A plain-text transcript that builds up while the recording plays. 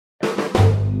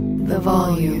the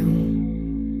volume.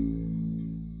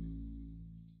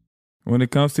 When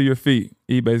it comes to your feet,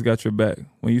 eBay's got your back.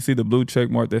 When you see the blue check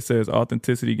mark that says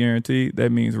authenticity guaranteed,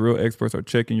 that means real experts are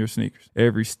checking your sneakers.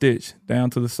 Every stitch, down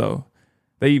to the sole.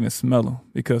 They even smell them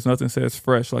because nothing says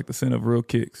fresh like the scent of real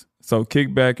kicks. So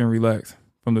kick back and relax.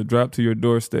 From the drop to your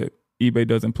doorstep, eBay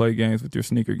doesn't play games with your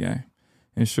sneaker game.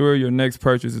 Ensure your next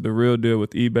purchase is the real deal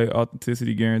with eBay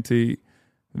Authenticity Guaranteed.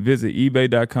 Visit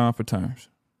ebay.com for terms.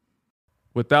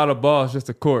 Without a ball, it's just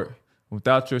a court.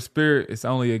 Without your spirit, it's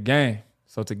only a game.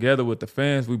 So together with the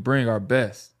fans, we bring our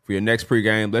best. For your next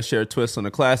pregame, let's share a twist on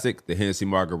the classic, the Hennessy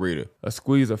Margarita. A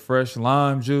squeeze of fresh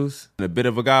lime juice. And a bit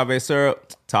of agave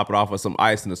syrup. Top it off with some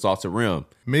ice and a salted rim.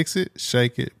 Mix it,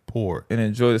 shake it, pour it. And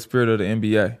enjoy the spirit of the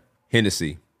NBA.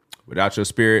 Hennessy. Without your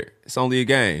spirit, it's only a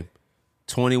game.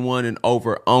 21 and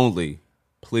over only.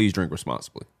 Please drink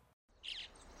responsibly.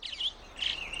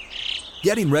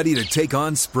 Getting ready to take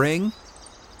on spring?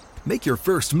 Make your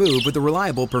first move with the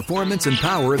reliable performance and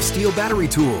power of Steel battery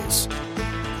tools.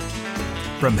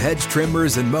 From hedge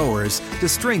trimmers and mowers to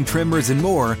string trimmers and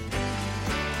more,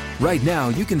 right now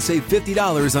you can save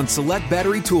 $50 on select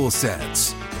battery tool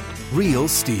sets. Real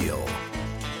Steel.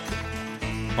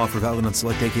 Offer valid on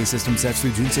select AK system sets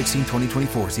through June 16,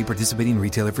 2024. See participating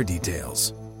retailer for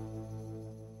details.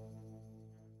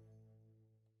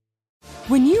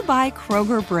 When you buy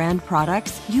Kroger brand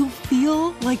products, you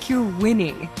feel like you're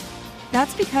winning.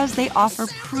 That's because they offer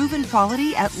proven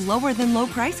quality at lower than low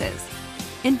prices.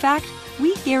 In fact,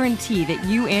 we guarantee that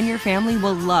you and your family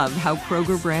will love how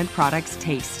Kroger brand products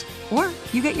taste, or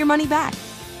you get your money back.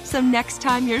 So next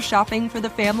time you're shopping for the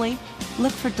family,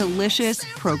 look for delicious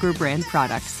Kroger brand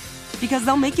products, because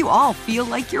they'll make you all feel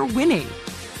like you're winning.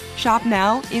 Shop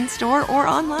now, in-store, or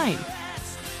online.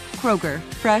 Kroger,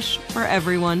 fresh for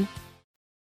everyone.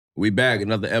 We back,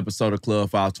 another episode of Club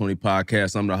 520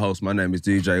 Podcast. I'm the host. My name is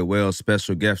DJ Wells.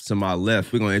 Special guest to my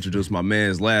left. We're going to introduce my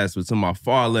man's last, but to my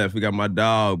far left, we got my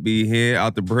dog, B Hen,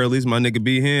 out the Brillies. My nigga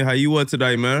B Hen. How you what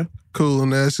today, man? Cool,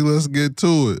 Nasty. Let's get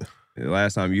to it. The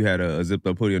last time you had a zipped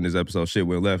up hoodie on this episode, shit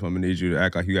went left. I'm going to need you to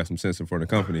act like you got some sense in front of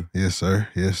the company. Yes, sir.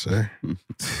 Yes, sir.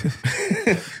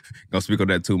 Don't speak on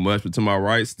that too much, but to my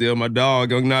right, still my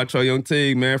dog, Young Nacho, Young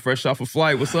T, man, fresh off a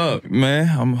flight. What's up?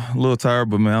 Man, I'm a little tired,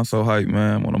 but man, I'm so hyped,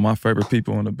 man. One of my favorite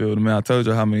people in the building, man. I told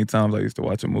you how many times I used to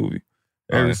watch a movie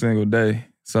every single day.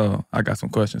 So I got some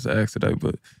questions to ask today,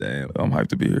 but damn, I'm hyped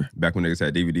to be here. Back when niggas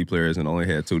had DVD players and only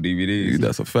had 2 DVDs.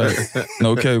 That's a fact.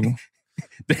 No cable.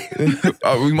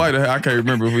 We might have. I can't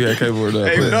remember if we had cable or not.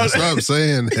 Hey, no, stop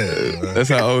saying that. Man. That's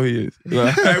how old he is. Hey,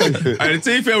 the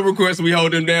TV request, we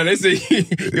hold him down. They say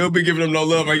you'll be giving them no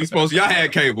love like you supposed to. Y'all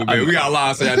had cable, man. We got a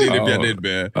lot to say I did if y'all did,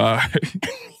 man. All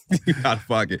right. God,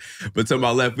 fuck it. But to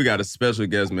my left, we got a special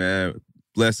guest, man.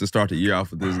 Blessed to start the year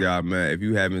off with this guy, man. If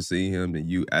you haven't seen him, then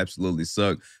you absolutely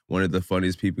suck. One of the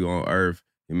funniest people on earth.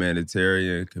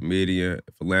 Humanitarian, comedian,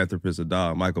 philanthropist, a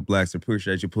dog. Michael Blackson,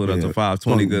 appreciate you pulling up to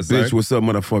 520, good sir. Bitch, what's up,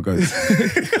 motherfuckers?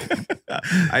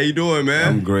 How you doing, man?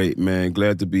 I'm great, man.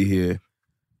 Glad to be here.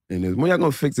 And when y'all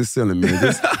gonna fix this ceiling,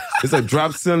 man? It's a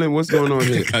drop ceiling? What's going on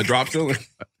here? A drop ceiling?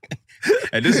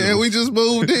 We just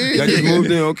moved in. Y'all just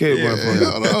moved in? Okay,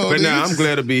 motherfucker. But now I'm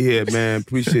glad to be here, man.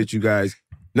 Appreciate you guys.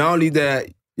 Not only that,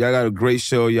 y'all got a great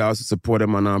show. Y'all also supported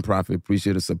my nonprofit.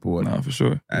 Appreciate the support. Nah, for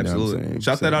sure. Absolutely. You know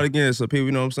Shout that out again so people,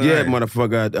 you know what I'm saying? Yeah,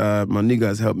 motherfucker. My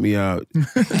niggas helped me out.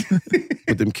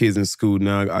 Put them kids in school.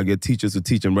 Now I get teachers to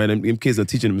teach them, right? Them kids are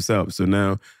teaching themselves. So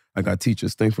now I got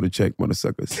teachers. Thanks for the check,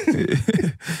 motherfuckers.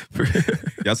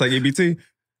 Y'all take EBT?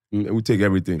 We take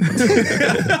everything.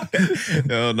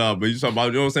 Hell no, but you talking about,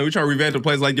 you know what I'm saying? We try to revamp the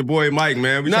place like your boy Mike,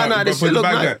 man. This shit look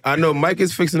nice. I know Mike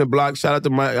is fixing the block. Shout out to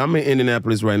Mike. I'm in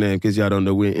Indianapolis right now, in case y'all don't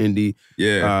know. We're in Indy.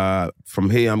 Yeah. From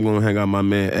here, I'm going to hang out with my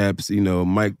man Epps. You know,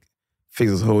 Mike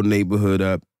fixes his whole neighborhood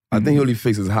up. I think he only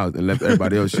fixed his house and left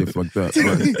everybody else shit fucked up.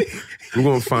 But we're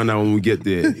going to find out when we get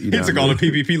there. You know, he took all the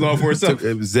PPP law for himself.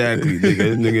 Exactly. Nigga.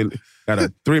 This nigga got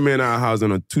a 3-man-hour house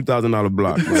on a $2,000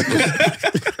 block.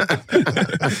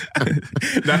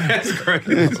 Now that's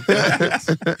crazy.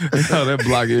 Oh, that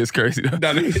block is crazy.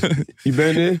 You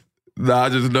been there? Nah, I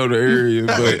just know the area,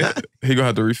 but he gonna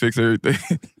have to refix everything.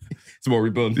 It's more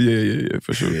rebuilding. Yeah,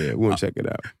 for sure. Yeah, we'll check it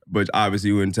out. But obviously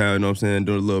you in town, you know what I'm saying,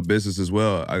 doing a little business as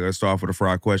well. I gotta start off with a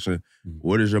fried question.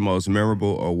 What is your most memorable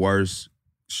or worst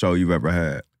show you've ever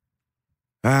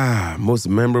had? Most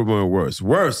memorable and worst.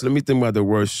 Worst, let me think about the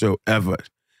worst show ever.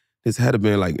 This had to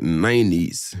been like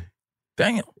 90s.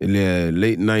 Damn. Yeah,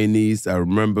 late 90s. I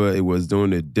remember it was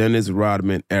during the Dennis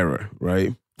Rodman era,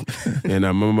 right? And I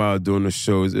remember I was doing the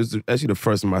shows. It was actually the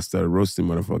first time I started roasting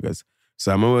motherfuckers.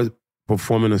 So I remember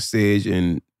performing on stage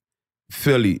in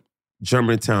Philly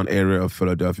Germantown area of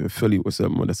Philadelphia. Philly, what's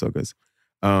up, motherfuckers?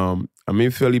 I'm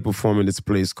in Philly performing this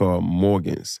place called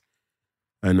Morgan's.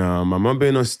 And I remember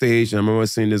being on stage, and I remember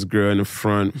seeing this girl in the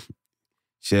front.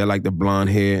 She had like the blonde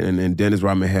hair, and Dennis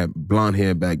Rodman had blonde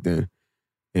hair back then.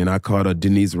 And I called her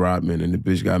Denise Rodman, and the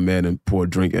bitch got mad and poured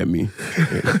a drink at me.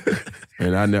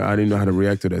 And I didn't know how to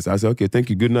react to that. So I said, okay, thank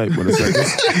you, good night,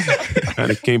 motherfuckers.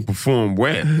 I came perform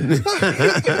wet.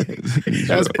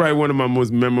 That's probably one of my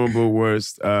most memorable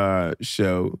worst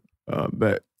show,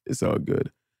 but it's all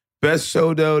good. Best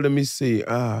show though, let me see.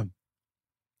 It's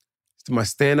my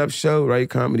stand-up show, right?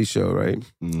 Comedy show, right?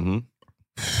 Mm-hmm.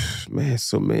 Man,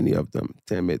 so many of them.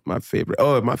 Damn it, my favorite.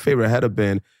 Oh, my favorite had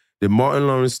been the Martin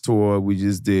Lawrence tour. We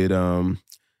just did.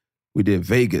 We did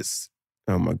Vegas.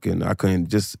 Oh my goodness, I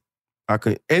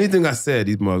couldn't. Anything I said,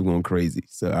 these motherfuckers going crazy.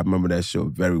 So I remember that show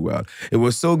very well. It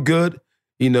was so good.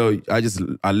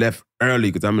 I left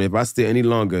early because if I stay any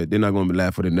longer, they're not going to be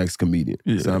laugh for the next comedian.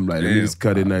 Yeah. So I'm like, let me just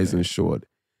cut it nice and short.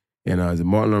 And I was at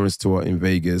Martin Lawrence tour in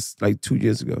Vegas like 2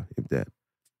 years ago, if that.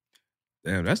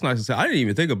 Damn, that's nice to say. I didn't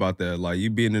even think about that. Like you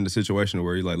being in the situation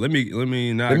where you're like, let me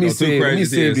not go too crazy. Let me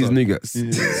save these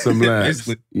niggas some laughs.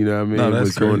 You know what I mean? No,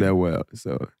 it's going that well.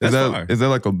 So is that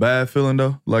like a bad feeling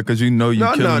though? Like because No,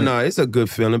 it's a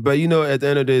good feeling. But at the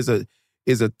end of the day,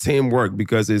 it's a teamwork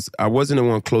because I wasn't the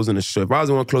one closing the show. If I was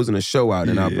the one closing the show out,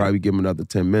 then I'll probably give him another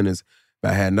 10 minutes.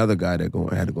 But I had another guy that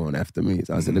had to go on after me.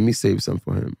 So I said, let me save some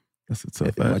for him. That's a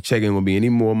tough My check ain't gonna be any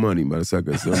more money,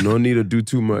 motherfucker. So no need to do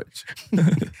too much.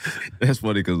 That's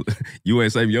funny because you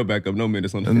ain't saving your backup no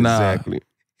minutes on that. Exactly.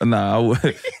 Nah,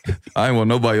 I ain't want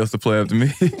nobody else to play after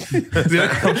me.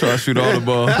 I'm trying to shoot all the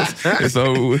balls. It's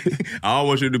over. I don't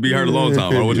want you to be hurt a long time.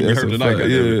 I don't want you to be hurt tonight.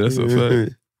 Yeah, that's a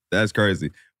fact. That's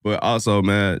crazy. But also,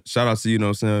 man, shout out to you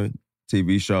know what I'm saying,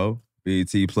 TV show.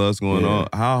 BET Plus going on.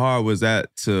 How hard was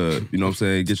that to,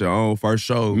 get your own first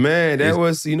show? Man, that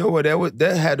was,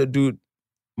 that had to do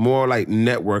more like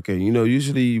networking.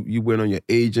 Usually you went on your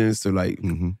agents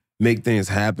to make things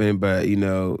happen. But, in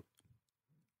the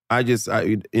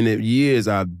years,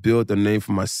 I built a name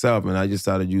for myself and I just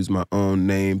started to use my own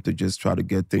name to just try to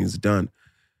get things done.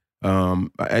 I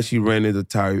actually ran into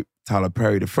Tyler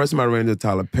Perry. The first time I ran into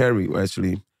Tyler Perry,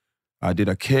 actually, I did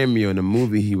a cameo in a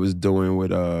movie he was doing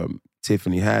with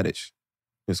Tiffany Haddish.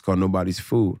 It's called Nobody's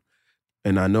Fool.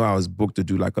 And I know I was booked to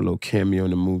do like a little cameo in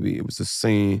the movie. It was a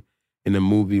scene in the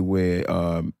movie where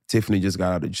Tiffany just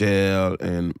got out of jail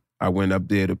and I went up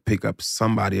there to pick up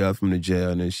somebody else from the jail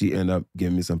and then she ended up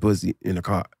giving me some pussy in the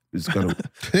car.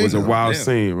 It was a wild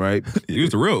scene, right? You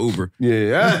was the real Uber.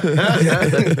 Yeah.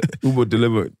 Uber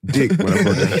delivered dick when I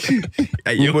brought that.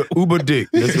 Hey, Uber dick.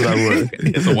 That's what I was.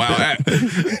 It's a wild app.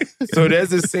 So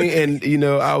there's a scene,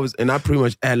 and I pretty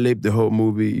much ad-libbed the whole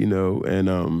movie, and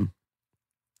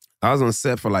I was on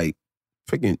set for like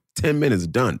freaking 10 minutes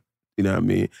done. You know what I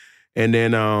mean? And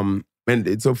then, and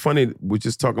it's so funny, we're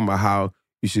just talking about how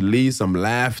you should leave some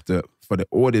laughter for the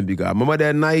audience because I remember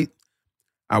that night,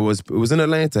 it was in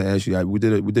Atlanta, actually. We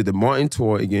did the Martin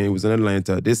tour again. It was in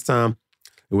Atlanta. This time,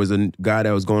 it was a guy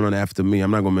that was going on after me.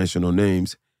 I'm not going to mention no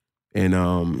names.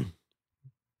 And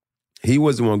he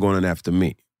was the one going on after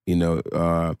me. He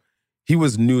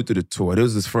was new to the tour. It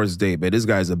was his first day, but this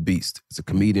guy's a beast. He's a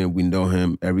comedian. We know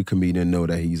him. Every comedian know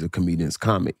that he's a comedian's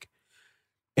comic.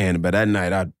 But that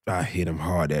night, I hit him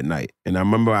hard that night. And I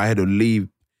remember I had to leave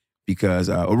because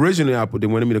originally they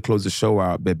wanted me to close the show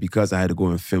out, but because I had to go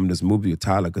and film this movie with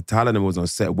Tyler, because Tyler was on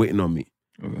set waiting on me.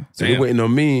 Okay. So they waiting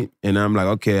on me, and I'm like,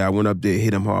 okay, I went up there,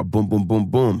 hit him hard, boom, boom, boom,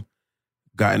 beam.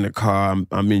 Got in the car,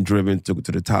 I'm being driven to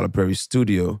the Tyler Perry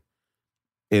studio.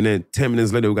 And then 10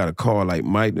 minutes later, we got a call like,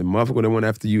 Mike, the motherfucker that went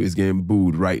after you is getting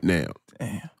booed right now.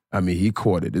 Damn. I mean, he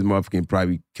caught it. This motherfucker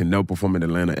probably can never perform in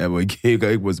Atlanta ever again.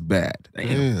 It was bad.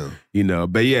 Damn.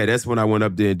 But yeah, that's when I went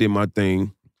up there and did my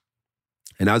thing.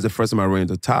 And that was the first time I ran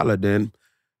into Tyler. Then,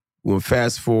 when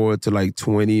fast forward to like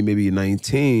 20, maybe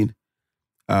 19,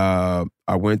 I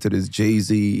went to this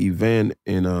Jay-Z event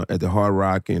at the Hard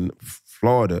Rock in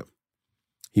Florida.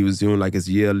 He was doing like his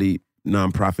yearly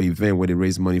nonprofit event where they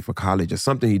raise money for college or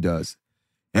something he does.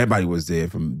 Everybody was there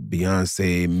from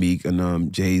Beyonce, Meek,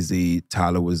 and Jay-Z.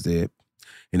 Tyler was there.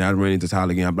 And I ran into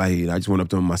Tyler again. I'm like, hey, I just went up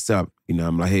to him myself.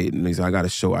 I'm like, hey, and he said, I got a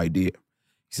show idea.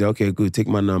 He said, okay, good, take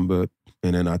my number.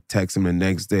 And then I text him the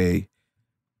next day.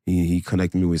 He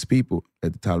connected me with his people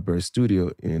at the Tyler Perry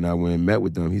studio. And I went and met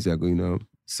with them. He said,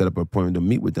 set up an appointment to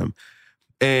meet with them.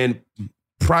 And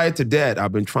prior to that,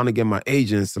 I've been trying to get my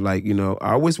agents to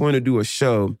I always wanted to do a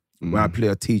show where I play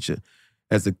a teacher.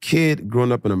 As a kid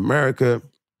growing up in America,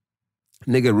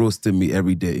 nigga roasted me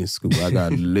every day in school. I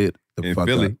got lit the fuck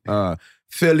Philly. up.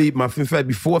 Philly, in fact,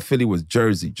 before Philly was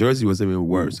Jersey. Jersey was even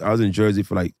worse. I was in Jersey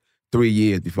for like 3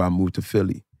 years before I moved to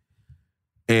Philly.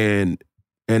 And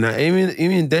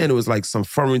even then, it was like some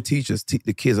foreign teachers.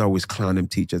 The kids always clown them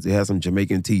teachers. They had some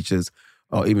Jamaican teachers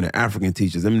or even the African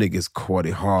teachers. Them niggas caught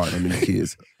it hard, the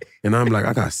kids. And I'm like,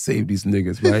 I gotta save these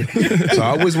niggas, right? So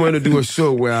I always wanted to do a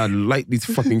show where I light these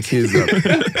fucking kids up.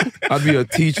 I'd be a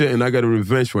teacher and I got a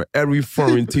revenge for every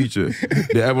foreign teacher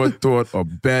that ever taught a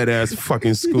badass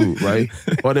fucking school, right?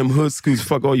 All them hood schools,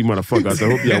 fuck all you motherfuckers. I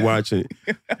hope y'all watching.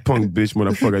 Punk bitch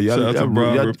motherfucker. Y'all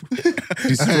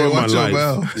destroy my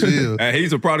life. Chill. Hey,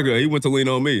 he's a prodigal. He went to lean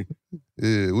on me.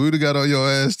 Yeah, we would have got on your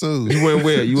ass too. You went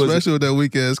where? Especially with that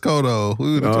weak ass coat on.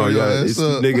 We would have tore your ass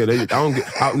up. Nigga,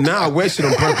 now I wear shit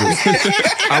on purpose.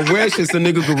 I wear shit so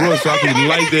niggas can roll so I can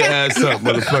light their ass up,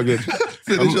 motherfucker.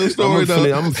 Finish your story, though. I'm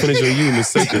gonna finish on you in a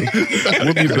second.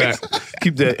 We'll be back.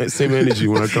 Keep that same energy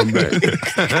when I come back.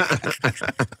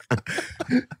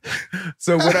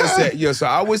 So what I said, so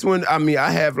I always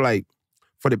I have like,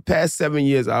 for the past 7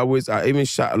 years, I even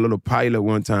shot a little pilot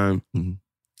one time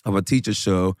of a teacher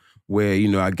show where,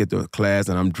 I get to a class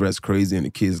and I'm dressed crazy and the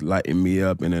kids lighting me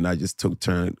up, and then I just took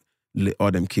turn lit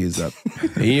all them kids up.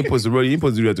 And you ain't supposed to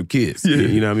do that to kids. Yeah.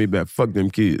 You know what I mean? But fuck them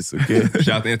kids, okay?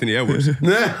 Shout out to Anthony Edwards. Send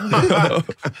the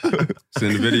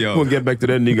video. We'll get back to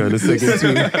that nigga in a second,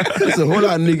 too. There's a whole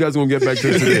lot of niggas gonna get back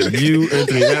to today. You,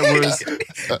 Anthony Edwards.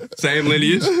 Same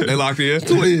lineage. They locked in.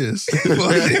 Twins.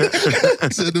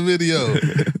 Send the video.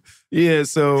 Yeah,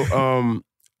 so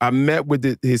I met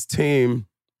with his team,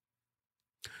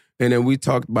 and then we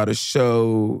talked about a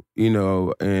show, and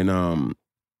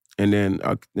then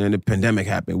the pandemic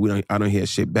happened. I don't hear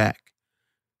shit back.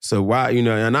 So why,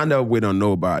 and I know we don't know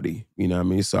nobody, you know what I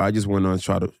mean? So I just went on to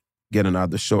try to get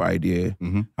another show idea.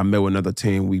 Mm-hmm. I met with another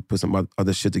team. We put some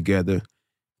other shit together,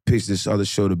 pitched this other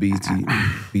show to BT.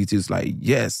 BT was like,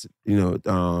 yes,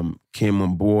 came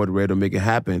on board, ready to make it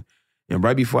happen. And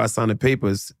right before I signed the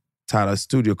papers, Tyler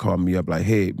Studio called me up like,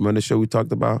 hey, remember the show we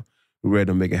talked about? We're ready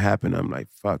to make it happen. I'm like,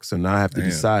 fuck. So now I have to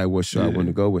decide what show I want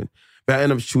to go with. But I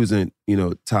ended up choosing,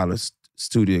 Tyler's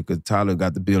Studio because Tyler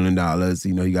got the $1 billion.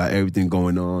 He got everything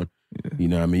going on. Yeah. You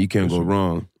know what I mean? You can't go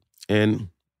wrong. And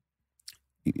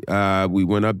we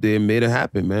went up there and made it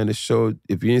happen, man. The show,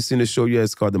 if you ain't seen the show yet,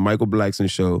 it's called The Michael Blackson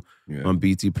Show on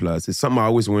BT+. It's something I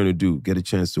always wanted to do, get a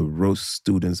chance to roast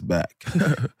students back.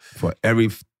 For every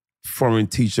foreign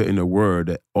teacher in the world,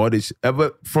 that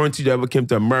foreign teacher ever came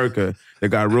to America that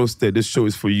got roasted, this show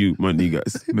is for you, my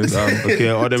niggas. Okay,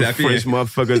 all them French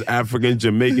motherfuckers, African,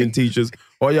 Jamaican teachers,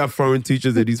 all y'all foreign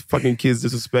teachers that these fucking kids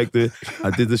disrespected.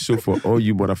 I did this show for all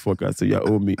you motherfuckers, so y'all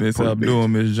owe me. That's how I'm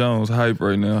doing Miss Jones hype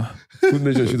right now. Who's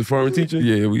Miss Jones? She's a foreign teacher?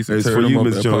 Yeah, we said it's for you,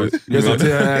 Miss Jones. Yes, I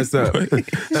tear her ass up.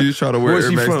 She was trying to wear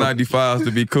Air Max 95s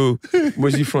to be cool.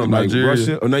 Where's she from? Nigeria. Like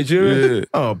Russia? Oh, Nigeria? Yeah.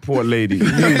 Oh, poor lady.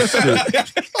 You shit.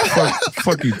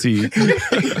 Fuck you, T.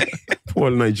 Poor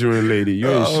Nigerian lady. You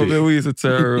ain't shit. Man, we used to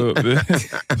tear her up, man.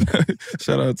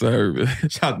 Shout out to her, man.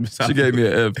 She gave me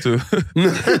an F, too.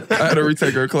 I had to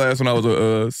retake her class when I was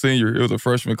a senior. It was a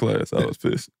freshman class. I was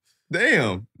pissed.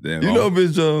 Damn. You know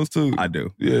Miss Jones, too. I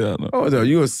do. Yeah, I know. Oh, no,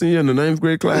 you a senior in the 9th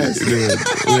grade class? Yeah.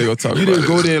 We ain't gonna talk you about didn't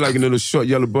go there like in a little short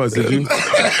yellow bus, did you?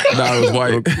 Nah, it was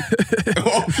white.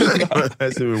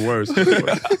 That's even worse.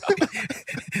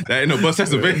 That ain't no bus,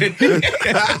 that's a van.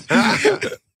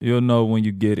 You'll know when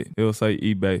you get it. It'll say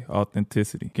eBay,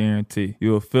 authenticity, guarantee.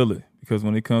 You'll feel it because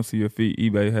when it comes to your feet,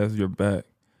 eBay has your back.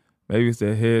 Maybe it's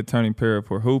that head-turning pair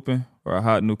for hooping or a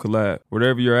hot new collab.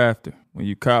 Whatever you're after, when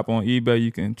you cop on eBay,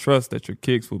 you can trust that your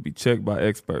kicks will be checked by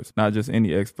experts, not just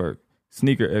any expert.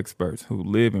 Sneaker experts who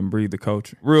live and breathe the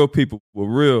culture. Real people with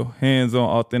real hands-on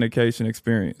authentication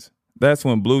experience. That's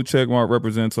when blue checkmark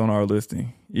represents on our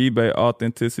listing. eBay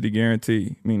authenticity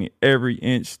guarantee, meaning every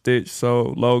inch, stitch,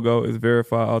 sole, logo is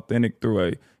verified authentic through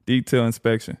a detailed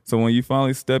inspection. So when you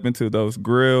finally step into those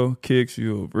grill kicks,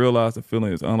 you'll realize the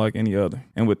feeling is unlike any other.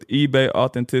 And with eBay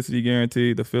authenticity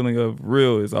guarantee, the feeling of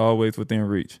real is always within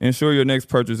reach. Ensure your next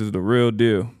purchase is the real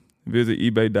deal. Visit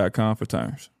ebay.com for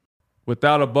terms.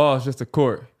 Without a ball, it's just a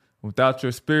court. Without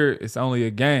your spirit, it's only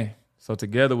a game. So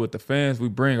together with the fans, we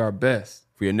bring our best.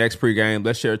 For your next pregame,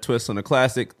 let's share a twist on the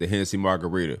classic, the Hennessy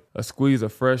Margarita. A squeeze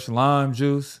of fresh lime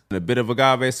juice. And a bit of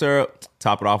agave syrup.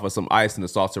 Top it off with some ice and a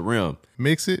salted rim.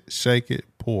 Mix it, shake it,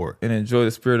 pour. And enjoy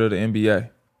the spirit of the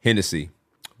NBA. Hennessy.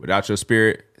 Without your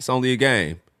spirit, it's only a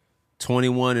game.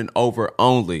 21 and over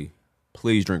only.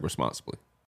 Please drink responsibly.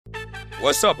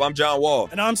 What's up? I'm John Wall.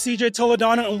 And I'm CJ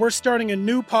Toledano, and we're starting a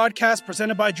new podcast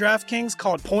presented by DraftKings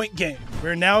called Point Game.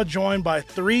 We're now joined by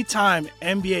 3-time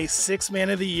NBA Sixth Man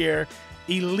of the Year,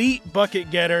 elite bucket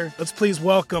getter. Let's please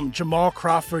welcome Jamal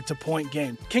Crawford to Point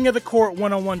Game. King of the Court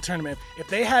one-on-one tournament. If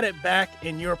they had it back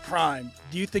in your prime,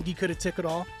 do you think you could have took it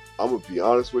all? I'm going to be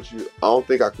honest with you. I don't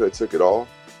think I could have took it all,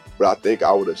 but I think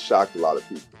I would have shocked a lot of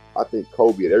people. I think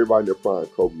Kobe and everybody in their prime,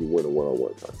 Kobe would win a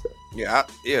one-on-one contest. Yeah,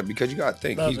 because you got to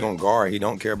think, he's going to guard. He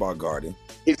don't care about guarding.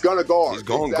 He's going to guard. He's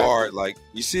going to guard. Like,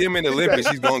 you see him in the Olympics,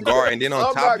 he's going to guard. And then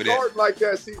on top of that. I'm not guarding like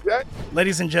that, CJ.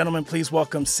 Ladies and gentlemen, please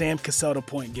welcome Sam Cassell to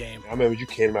Point Game. I remember you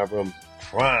came in my room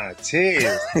crying,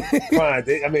 tears,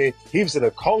 crying. I mean, he was in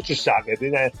a culture shock. And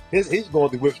then he's going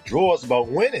through withdrawals about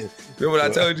winning. Remember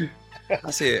what I told you?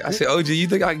 I said, OG, you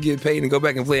think I can get paid and go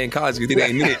back and play in college because it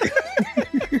ain't it?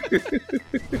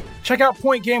 Check out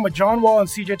Point Game with John Wall and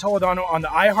CJ Toledano on the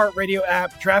iHeartRadio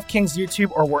app, DraftKings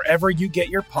YouTube, or wherever you get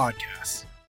your podcasts.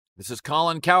 This is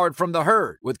Colin Cowherd from The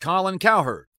Herd with Colin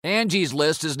Cowherd. Angie's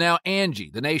List is now Angie,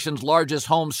 the nation's largest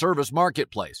home service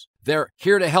marketplace. They're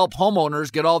here to help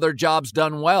homeowners get all their jobs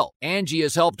done well. Angie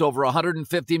has helped over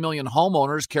 150 million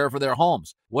homeowners care for their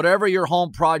homes. Whatever your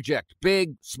home project,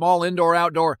 big, small, indoor,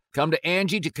 outdoor, come to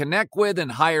Angie to connect with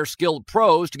and hire skilled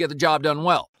pros to get the job done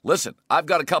well. Listen, I've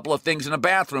got a couple of things in a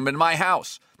bathroom in my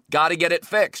house. Got to get it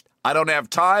fixed. I don't have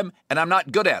time, and I'm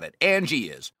not good at it. Angie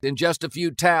is. In just a few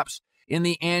taps in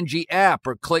the Angie app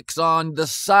or clicks on the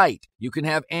site, you can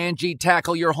have Angie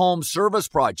tackle your home service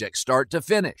project start to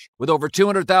finish. With over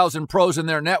 200,000 pros in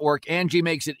their network, Angie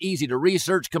makes it easy to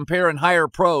research, compare, and hire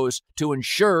pros to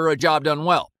ensure a job done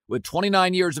well. With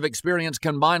 29 years of experience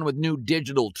combined with new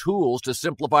digital tools to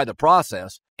simplify the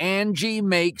process, Angie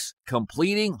makes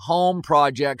completing home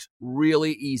projects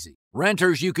really easy.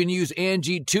 Renters, you can use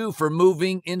Angie too for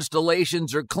moving,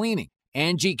 installations, or cleaning.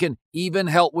 Angie can even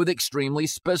help with extremely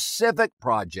specific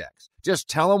projects. Just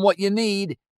tell them what you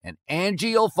need, and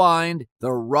Angie will find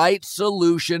the right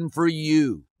solution for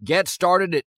you. Get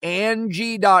started at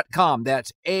Angie.com.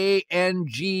 That's ANGI.com,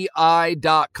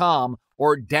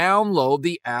 or download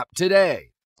the app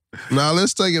today. Now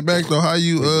let's take it back to how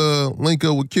you link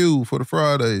up with Q for the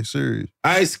Friday series.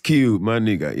 Ice Cube, my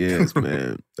nigga. Yes,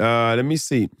 man. Let me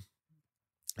see.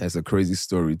 That's a crazy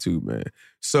story too, man.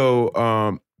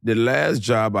 So the last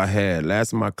job I had, last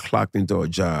time I clocked into a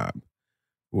job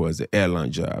was an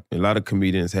airline job. And a lot of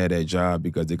comedians had that job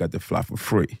because they got to fly for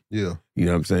free. Yeah. You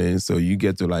know what I'm saying? So you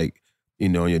get to on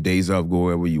your days off, go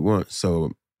wherever you want.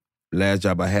 So last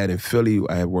job I had in Philly,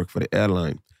 I had worked for the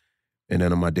airline. And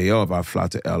then on my day off, I fly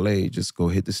to LA, just go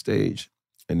hit the stage.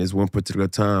 And this one particular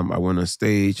time, I went on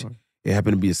stage. It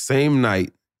happened to be the same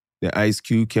night that Ice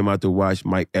Cube came out to watch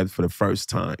Mike Epps for the first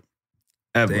time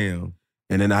ever. Damn.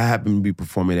 And then I happened to be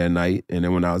performing that night. And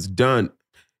then when I was done,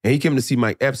 and he came to see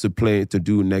Mike Epps to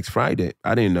do next Friday.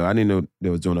 I didn't know they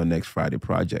was doing a next Friday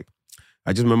project.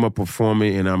 I just remember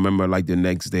performing, and I remember the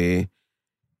next day,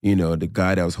 the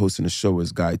guy that was hosting the show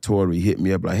was Guy Torrey. He hit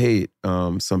me up like, hey,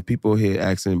 some people here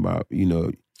asking about,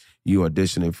 you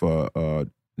auditioning for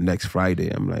next Friday.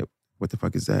 I'm like, what the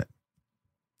fuck is that?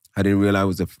 I didn't realize it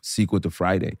was a sequel to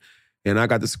Friday. And I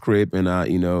got the script and I,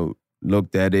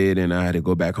 looked at it and I had to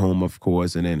go back home, of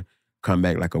course, and then come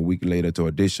back a week later to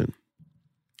audition.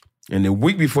 And the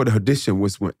week before the audition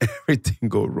was when everything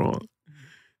go wrong.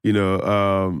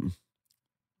 The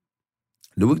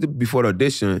week before the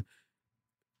audition,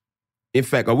 in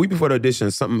fact, a week before the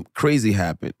audition, something crazy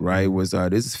happened, right? Was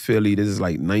this is Philly, this is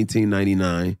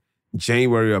 1999,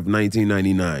 January of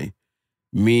 1999.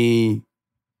 Me,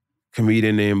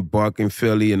 comedian named Buck in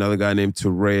Philly, another guy named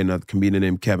Teray, another comedian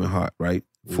named Kevin Hart, right?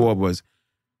 Four of us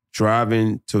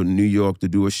driving to New York to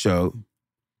do a show,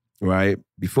 right?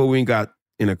 Before we got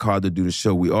in a car to do the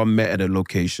show, we all met at a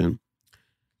location,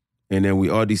 and then we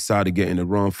all decided to get in the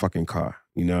wrong fucking car.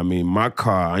 You know what I mean? My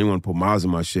car, I didn't want to put miles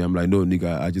on my shit. I'm like, no,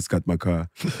 nigga, I just got my car.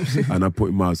 And I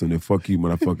put miles on it. Fuck you,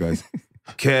 motherfuckers.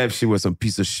 Kev, she was some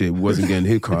piece of shit. We wasn't getting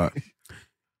his car.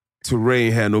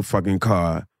 Teray had no fucking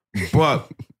car.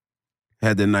 Buck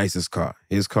had the nicest car.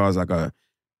 His car's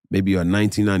maybe a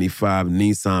 1995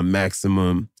 Nissan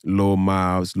Maximum, low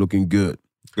miles, looking good.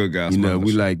 Good guys.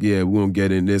 We we won't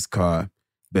get in this car.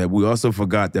 But we also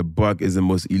forgot that Buck is the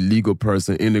most illegal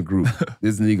person in the group.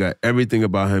 This nigga, everything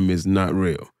about him is not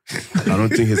real. I don't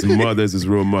think his mother is his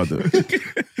real mother.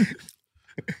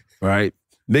 Right?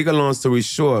 Make a long story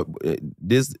short,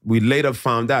 we later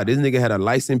found out this nigga had a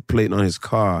license plate on his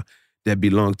car that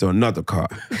belonged to another car.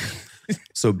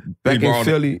 So back in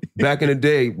Philly, back in the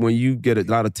day, when you get a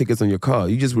lot of tickets on your car,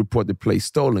 you just report the plate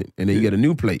stolen and then you get a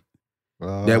new plate.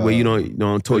 That way you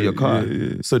don't tow your car.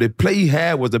 Yeah. So the plate he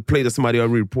had was a plate that somebody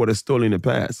already reported stolen in the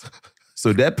past.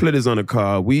 So that plate is on the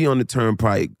car. We on the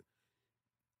turnpike,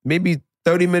 maybe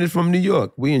 30 minutes from New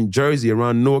York. We in Jersey,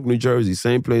 around Newark, New Jersey.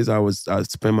 Same place I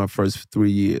spent my first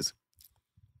 3 years.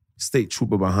 State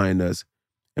trooper behind us.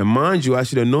 And mind you, I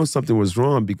should have known something was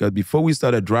wrong because before we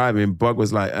started driving, Buck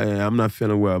was like, hey, I'm not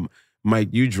feeling well. Mike,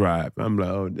 you drive. I'm like,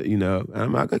 oh, and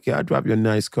I'm like, okay, I'll drive you a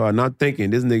nice car. Not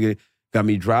thinking, this nigga got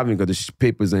me driving because the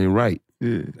papers ain't right.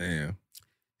 Yeah. Damn.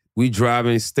 We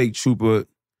driving, state trooper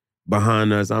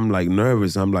behind us. I'm like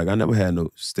nervous. I'm like, I never had no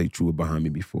state trooper behind me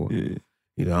before. Yeah.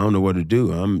 I don't know what to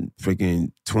do. I'm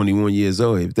freaking 21 years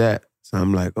old, if that. So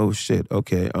I'm like, oh shit,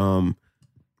 okay.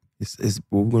 It's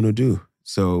what we're gonna do.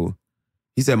 So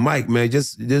he said, Mike, man,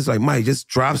 just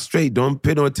drive straight. Don't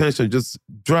pay no attention. Just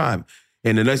drive.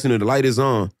 And the next thing, the light is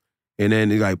on. And then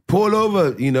they like, pull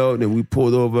over, Then we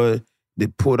pulled over. They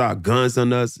pulled out guns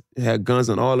on us. Had guns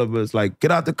on all of us. Like,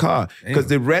 get out the car. Because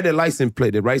they read the license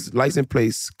plate. The license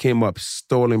plate came up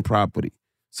stolen property.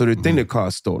 So they think the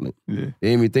car's stolen. Yeah. They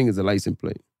didn't even think it's a license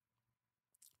plate.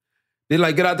 They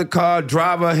like, get out the car,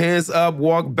 driver, hands up,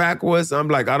 walk backwards. I'm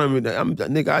like,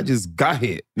 nigga, I just got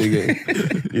hit,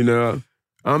 nigga.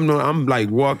 I'm like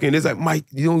walking. It's like, Mike,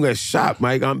 you don't get shot,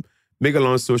 Mike. I'm make a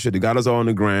long story short. They got us all on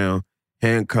the ground,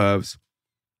 handcuffs,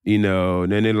 and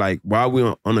then they're like, while we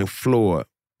on the floor,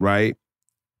 right?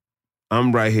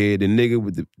 I'm right here. The nigga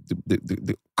with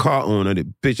the car owner, the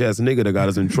bitch ass nigga that got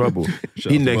us in trouble.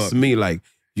 He next to me like,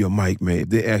 yo, Mike, man, if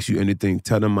they ask you anything,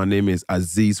 tell them my name is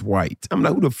Aziz White. I'm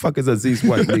like, who the fuck is Aziz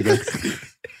White, nigga?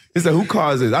 He said, who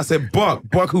car is this? I said, Buck.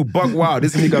 Buck who? Buck Wild.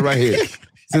 This nigga right here. It's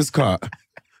this car.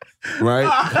 Right?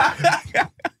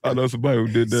 I know somebody who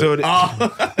did that. So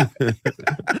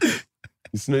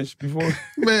you snitched before?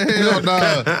 Man, hell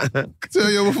nah. Tell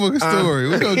your motherfucking story.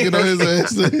 We're going to get on his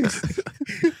ass next.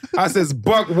 I says,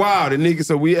 Buck Wild. And nigga,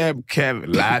 so we had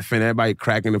Kevin laughing, everybody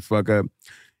cracking the fuck up.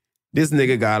 This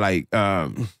nigga got like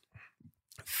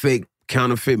fake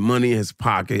counterfeit money in his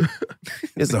pocket.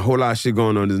 There's a whole lot of shit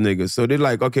going on with this nigga. So they're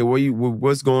like, okay,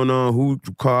 what's going on? Who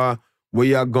car? Where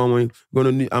y'all going?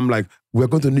 I'm like, we're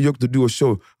going to New York to do a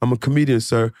show. I'm a comedian,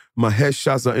 sir. My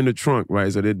headshots are in the trunk,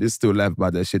 right? So they still laugh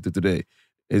about that shit to today.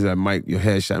 It's like, Mike, your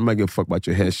headshot. I'm not giving a fuck about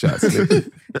your headshots.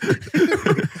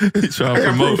 He trying to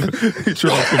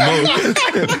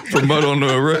promote on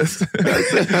the arrest. I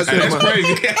said, That's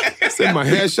crazy. I said my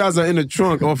headshots are in the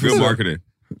trunk, officer. Good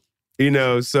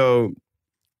marketing. So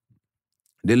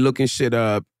they're looking shit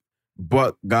up.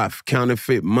 Buck got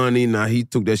counterfeit money. Now he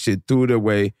took that shit through the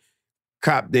way.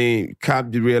 Cop did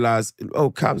realize,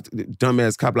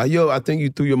 dumbass cop like, yo, I think you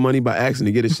threw your money by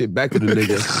accident to get the shit back to the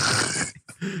nigga.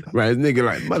 Right, this nigga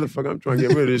like, motherfucker, I'm trying to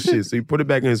get rid of this shit. So he put it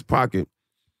back in his pocket,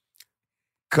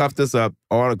 cuffed us up,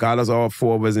 got us all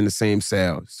four of us in the same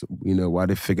cell. So, while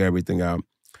they figure everything out.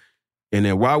 And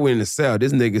then while we're in the cell,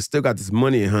 this nigga still got this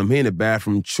money in him. He in the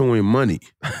bathroom chewing money,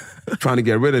 trying to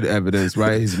get rid of the evidence,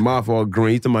 right? His mouth all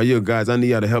green. He talking about, yo, guys, I need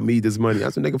y'all to help me eat this money. I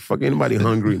said, nigga, fuck anybody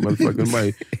hungry, motherfucker.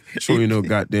 Anybody chewing no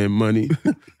goddamn money,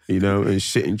 and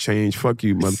shit and change. Fuck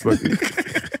you,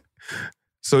 motherfucker.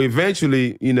 So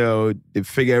eventually, they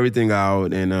figure everything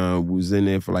out, and we was in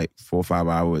there for like 4 or 5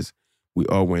 hours. We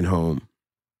all went home.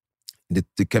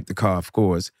 They kept the car, of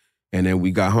course, and then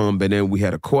we got home, but then we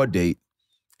had a court date,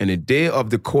 and the day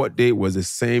of the court date was the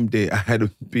same day I had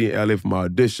to be in LA for my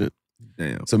audition.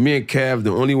 Damn. So me and Kev,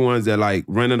 the only ones that like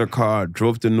rented a car,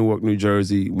 drove to Newark, New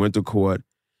Jersey, went to court.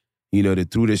 They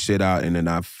threw this shit out, and then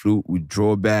we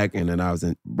drove back, and then I was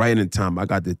right in time. I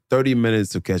got the 30 minutes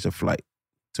to catch a flight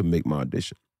to make my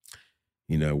audition.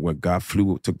 When God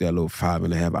took that little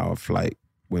 5.5 hour flight,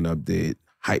 went up there,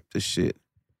 hyped the shit,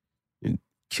 and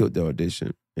killed the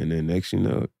audition. And then next,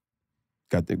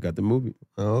 got the movie.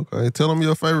 Oh, okay. Tell them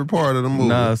your favorite part of the movie.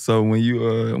 Nah, so when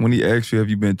he asked you, have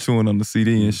you been chewing on the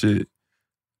CD and shit,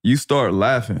 you start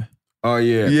laughing. Oh,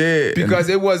 yeah. Yeah. Because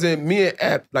it wasn't me and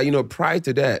App, prior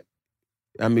to that,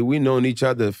 I mean, we known each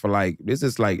other for this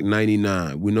is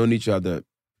 99. We known each other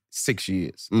 6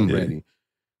 years already. Yeah.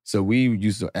 So we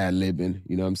used to ad-libbing,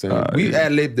 you know what I'm saying? We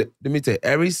ad-libbed, let me tell you,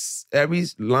 every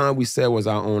line we said was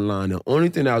our own line. The only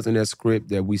thing that was in that script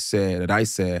that I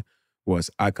said, was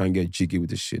I can't get jiggy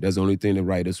with this shit. That's the only thing the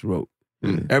writers wrote.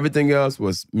 Everything else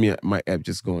was me, my app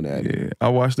just going at it. Yeah, I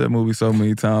watched that movie so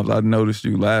many times, I noticed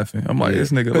you laughing. I'm like,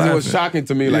 this nigga laughing. It was shocking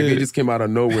to me, it just came out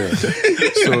of nowhere.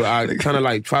 So I kind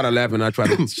of try to laugh and I try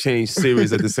to change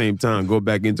series at the same time, go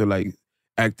back into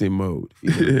acting mode.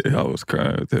 Yeah, I was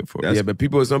crying with that part. Yeah, but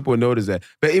some people notice that.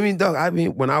 But even though,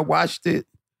 when I watched it,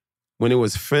 when it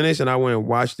was finished and I went and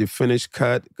watched the finished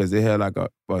cut, because they had a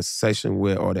session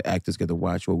where all the actors get to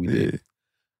watch what we did.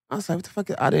 I was like, what the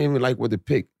fuck? I didn't even like what to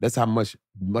pick. That's how much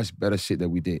better shit that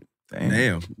we did.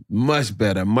 Damn. Much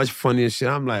better, much funnier shit.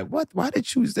 I'm like, what? Why did they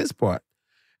choose this part?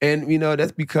 And,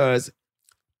 that's because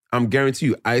I'm guarantee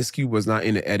you, Ice Cube was not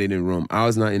in the editing room. I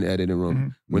was not in the editing room. Mm-hmm.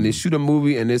 When they shoot a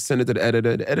movie and they send it to the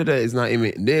editor is not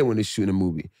even there when they shoot a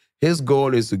movie. His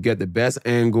goal is to get the best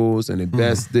angles and the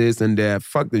best this and that.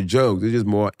 Fuck the jokes. There's just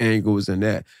more angles than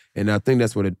that. And I think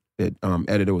that's what the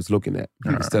editor was looking at.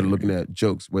 Instead of looking at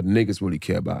jokes, what niggas really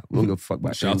care about. We don't give a fuck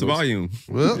about Shout out to volume.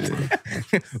 Well,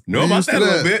 know about that a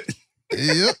little bit.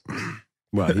 Yep.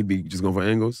 Well, he be just going for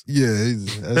angles? Yeah,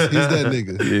 he's that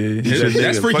nigga. Yeah,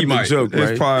 That's Freaky Mike. Joke,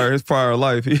 right? His prior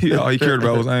life, all he cared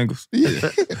about was angles. Yeah.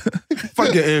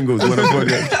 Fuck your angles,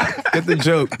 motherfucker. Get the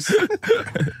jokes.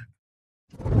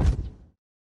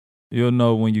 You'll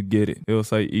know when you get it. It'll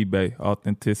say eBay,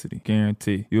 authenticity,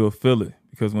 guarantee. You'll feel it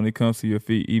because when it comes to your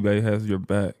feet, eBay has your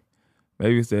back.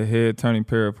 Maybe it's that head-turning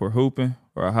pair for hooping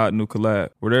or a hot new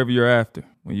collab. Whatever you're after,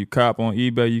 when you cop on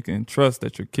eBay, you can trust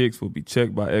that your kicks will be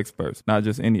checked by experts, not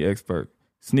just any expert.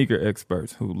 Sneaker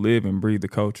experts who live and breathe the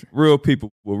culture. Real people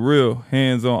with real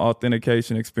hands-on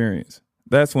authentication experience.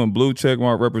 That's when blue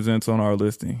checkmark represents on our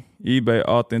listing. eBay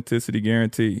authenticity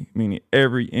guarantee, meaning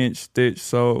every inch, stitch,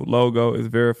 sole, logo is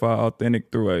verified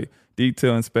authentic through a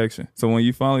detailed inspection. So when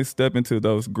you finally step into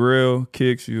those grill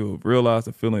kicks, you'll realize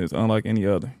the feeling is unlike any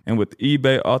other. And with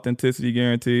eBay authenticity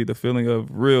guarantee, the feeling of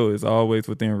real is always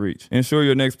within reach. Ensure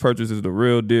your next purchase is the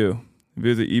real deal.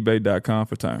 Visit ebay.com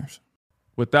for terms.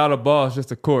 Without a ball, it's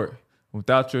just a court.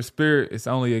 Without your spirit, it's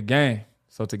only a game.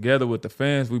 So together with the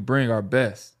fans, we bring our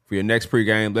best. For your next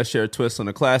pregame, let's share a twist on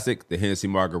the classic, the Hennessy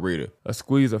Margarita. A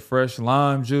squeeze of fresh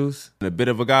lime juice. And a bit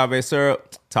of agave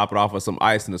syrup. Top it off with some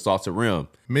ice and a salted rim.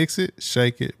 Mix it,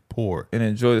 shake it, pour it. And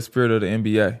enjoy the spirit of the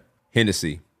NBA.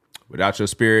 Hennessy. Without your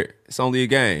spirit, it's only a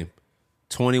game.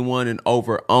 21 and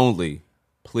over only.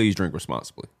 Please drink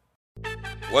responsibly.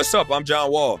 What's up? I'm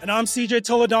John Wall. And I'm CJ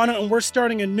Toledano, and we're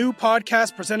starting a new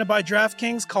podcast presented by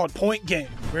DraftKings called Point Game.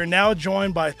 We're now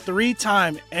joined by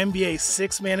 3-time NBA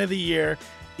Sixth Man of the Year,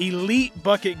 elite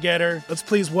bucket getter. Let's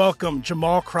please welcome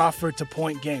Jamal Crawford to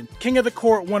Point Game. King of the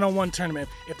Court one-on-one tournament.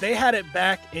 If they had it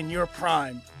back in your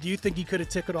prime, do you think you could have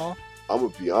took it all? I'm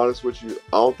going to be honest with you.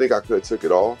 I don't think I could have took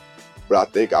it all, but I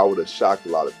think I would have shocked a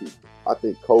lot of people. I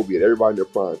think Kobe and everybody in their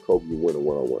prime, Kobe would win a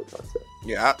one-on-one contest.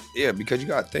 Yeah, because you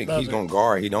got to think, he's going to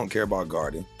guard. He don't care about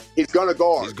guarding. He's going to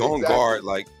guard. He's going to guard.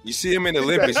 Like, you see him in the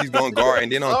Olympics, he's going to guard.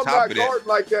 And then on top of that. I'm not guarding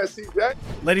like that, CJ.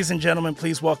 Ladies and gentlemen,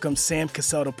 please welcome Sam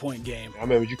Cassell to Point Game. I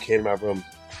remember you came in my room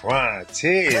crying,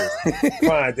 tears,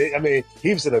 crying. I mean,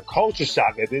 he was in a culture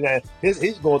shock. And then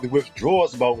he's going through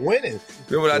withdrawals about winning.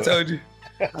 Remember what I told you?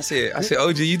 I said,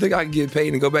 OG, you think I can get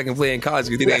paid and go back and play in college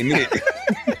because it ain't it?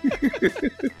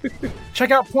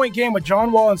 Check out Point Game with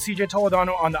John Wall and CJ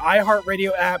Toledano on the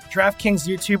iHeartRadio app, DraftKings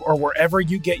YouTube, or wherever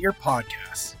you get your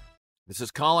podcasts. This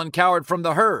is Colin Cowherd from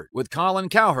The Herd with Colin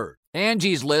Cowherd.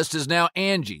 Angie's List is now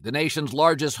Angie, the nation's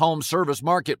largest home service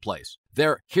marketplace.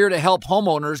 They're here to help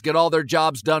homeowners get all their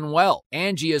jobs done well.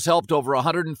 Angie has helped over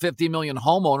 150 million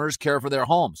homeowners care for their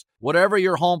homes. Whatever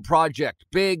your home project,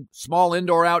 big, small,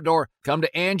 indoor, outdoor, come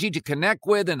to Angie to connect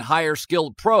with and hire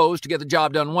skilled pros to get the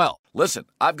job done well. Listen,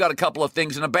 I've got a couple of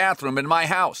things in a bathroom in my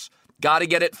house. Got to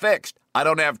get it fixed. I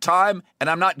don't have time, and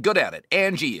I'm not good at it.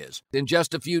 Angie is. In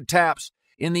just a few taps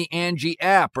in the Angie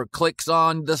app or clicks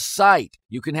on the site,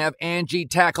 you can have Angie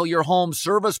tackle your home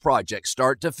service project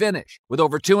start to finish. With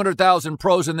over 200,000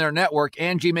 pros in their network,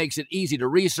 Angie makes it easy to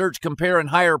research, compare, and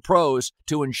hire pros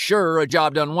to ensure a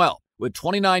job done well. With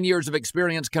 29 years of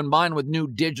experience combined with new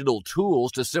digital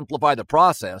tools to simplify the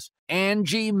process,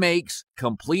 Angie makes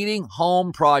completing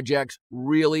home projects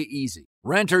really easy.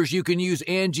 Renters, you can use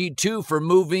Angie too for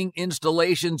moving,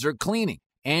 installations, or cleaning.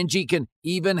 Angie can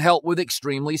even help with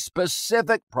extremely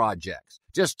specific projects.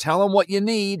 Just tell them what you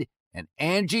need, and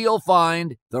Angie will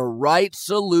find the right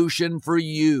solution for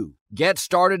you. Get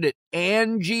started at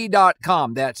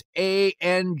Angie.com. That's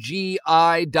ANGI.com,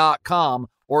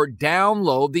 or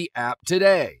download the app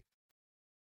today.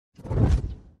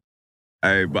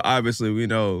 Hey, but obviously we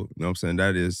know, you know what I'm saying,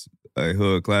 that is a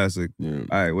hood classic. Yeah.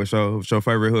 All right, what's your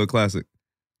favorite hood classic?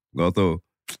 Go through.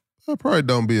 I probably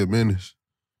Don't Be a Menace.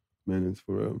 Menace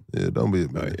for real. Yeah, Don't Be a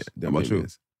Menace. How about you?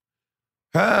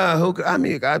 I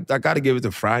mean, I got to give it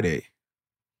to Friday.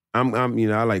 I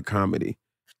like comedy.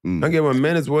 I give him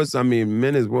Menace was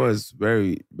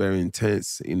very, very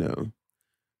intense, you know.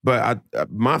 But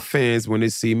my fans, when they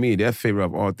see me, their favorite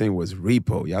of all things was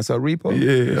Repo. Y'all saw Repo?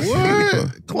 Yeah.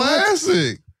 What?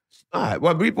 Classic. All right.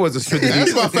 Well, Reaper was a straight.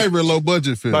 That's my favorite low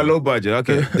budget film. My low budget.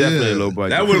 Okay, definitely low budget.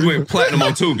 That would have went platinum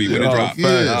on Tubi when it dropped.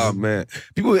 Oh man,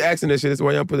 people were asking that shit. That's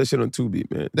why y'all put that shit on Tubi,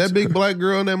 man. That big black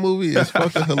girl in that movie is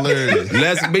fucking hilarious.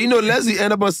 But you know, Leslie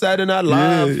ended up on Saturday Night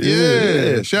Live.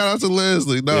 Yeah. Shout out to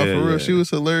Leslie. No, Yeah, for real, yeah. she was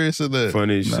hilarious in that.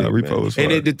 Funny shit. Repo Man. was And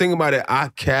fire. the thing about it, I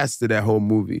casted that whole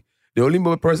movie. The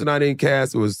only person I didn't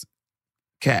cast was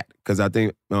Cat, because I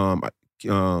think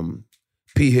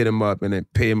P hit him up and then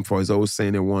paid him for his old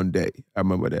saying in one day. I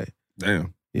remember that.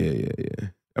 Damn. Yeah.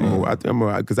 I think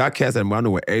because I cast that. I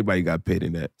know where everybody got paid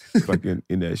in that fucking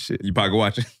in that shit. You pocket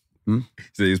watching? So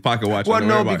he's pocket watching. Well,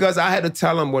 no, everybody. because I had to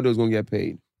tell him what it was gonna get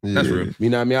paid. That's real. You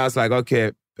know what I mean? I was like,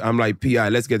 okay, I'm like, PI,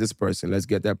 let's get this person, let's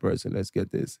get that person, let's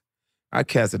get this. I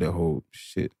casted the whole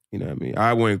shit. You know what I mean?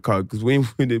 I went and called because when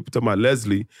they talking about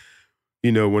Leslie,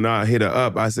 you know, when I hit her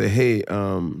up, I said, hey,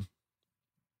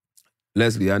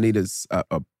 Leslie, I need this. I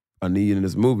need you in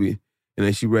this movie. And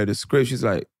then she read the script. She's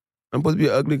like, I'm supposed to be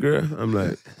an ugly girl? I'm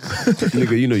like,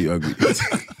 nigga, you know you're ugly.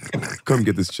 Come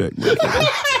get this check, man.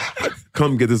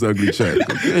 Come get this ugly check.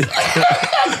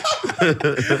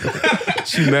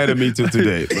 She mad at me till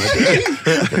today.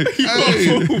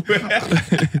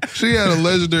 She had a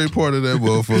legendary part of that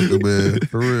motherfucker, man.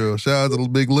 For real. Shout out to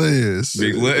Big Les.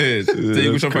 Big Les. Tell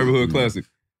you what's your favorite hood classic?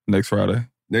 Next Friday.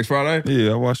 Next Friday?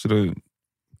 Yeah, I watched it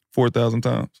 4,000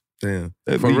 times. Damn.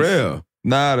 At For least. real?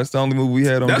 Nah, that's the only movie we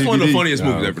had on That's DVD. one of the funniest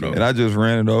movies ever, though. And I just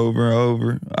ran it over and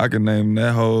over. I can name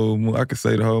that whole. I could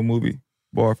say the whole movie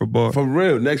bar for bar. For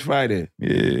real, next Friday.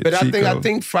 Yeah, But I Chico.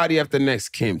 think Friday after next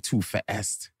came too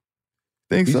fast.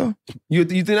 Think so? You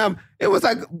think it was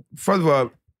like, first of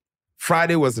all,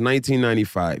 Friday was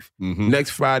 1995.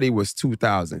 Next Friday was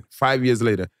 2000. 5 years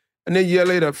later. And then a year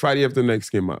later, Friday after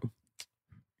next came out.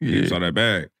 You saw that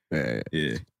bag.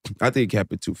 Yeah. I think it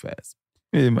kept it too fast.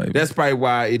 Yeah, maybe. That's probably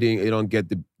why it don't get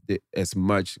the as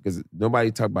much, because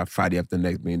nobody talk about Friday after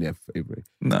next being their favorite.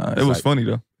 Nah, It's it was like- funny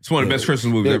though. It's one of the best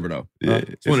Christmas movies ever, though. Yeah.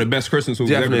 It's one of the best Christmas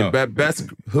movies ever, Definitely though. best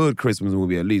hood Christmas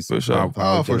movie, at least. For sure.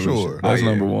 Oh, for sure. That's yeah.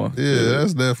 number one. Yeah,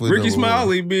 that's definitely Ricky number one.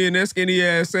 Smiley being that skinny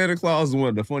ass Santa Claus is one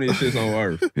of the funniest shits on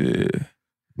earth. Yeah.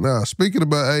 Now, speaking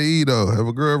about AE though, have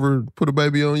a girl ever put a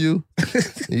baby on you?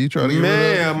 And you try to get rid of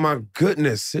it? Man, my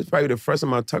goodness. It's probably the first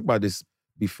time I talked about this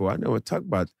before. I never talked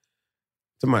about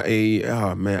to my AE.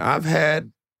 Oh man, I've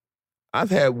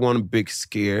had one big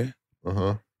scare.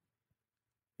 Uh-huh.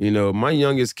 You know, my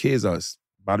youngest kids are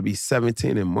about to be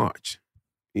 17 in March.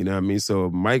 You know what I mean?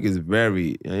 So Mike is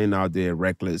ain't out there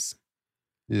reckless.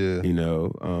 Yeah. You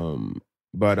know,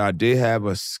 but I did have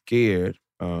a scare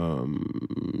 4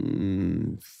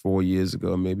 years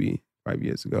ago, maybe 5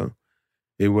 years ago.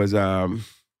 It was a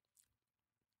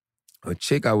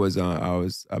chick I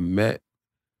met.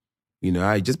 You know,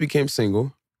 I just became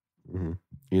single. Mm-hmm.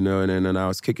 You know, and then I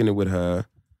was kicking it with her.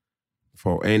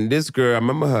 And this girl, I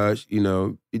remember her, you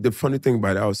know, the funny thing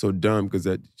about it, I was so dumb because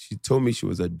she told me she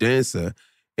was a dancer.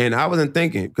 And I wasn't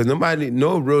thinking, because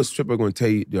no real stripper going to tell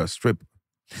you they're a stripper.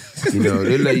 You know,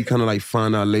 they let you kind of like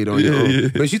find out later on your own. Yeah.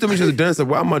 But she told me she was a dancer.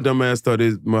 Why my dumb ass thought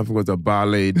this motherfucker was a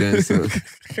ballet dancer?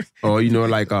 Or, you know,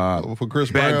 like For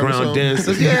Chris Brown or background something?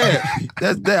 dancers. Yeah,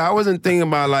 that's that. I wasn't thinking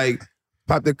about like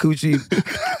pop the coochie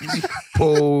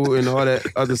pole and all that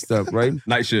other stuff, right?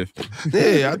 Night shift.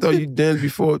 Yeah, I thought you danced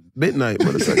before midnight.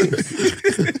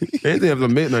 Motherfucker. Anything after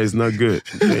midnight is not good.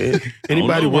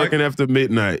 Anybody know, Mike. working after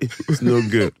midnight, it's no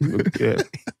good. Okay.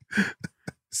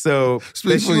 So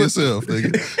Speak she for was- yourself,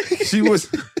 nigga. She was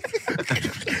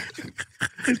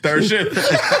Third shift.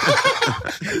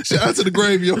 Shout out to the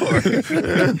graveyard.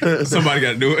 Somebody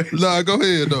got to do it. Nah, go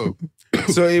ahead though.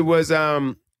 so it was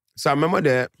so I remember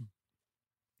that.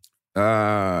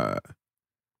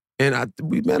 And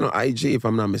we met on IG, if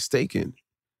I'm not mistaken.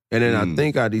 And then I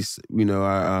think we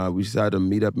decided to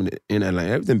meet up in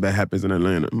Atlanta. Everything bad happens in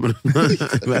Atlanta. Mr.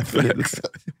 ACL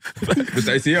right So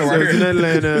it's in here.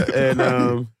 Atlanta,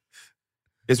 and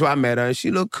it's where I met her, and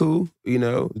she looked cool, you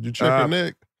know. Did you check her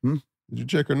neck? Did you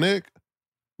check her neck?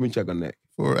 Let me check her neck.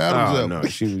 For Adam's Oh, apple. no,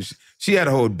 she had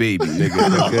a whole baby,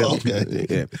 nigga. Okay.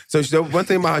 Yeah. So the one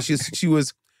thing about her,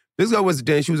 this girl was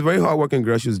dancing. She was a very hardworking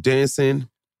girl. She was dancing,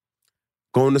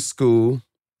 going to school,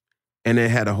 and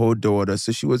then had a whole daughter.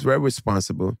 So she was very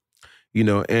responsible, you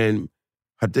know. And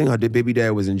her baby dad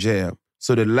was in jail.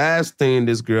 So the last thing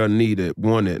this girl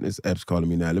wanted, is Epps calling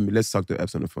me now. Let's talk to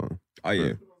Epps on the phone. Oh,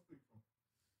 yeah.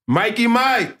 Mikey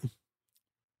Mike.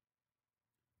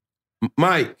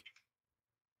 Mike.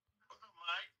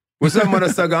 What's up, mother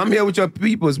sucker? I'm here with your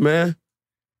peoples, man.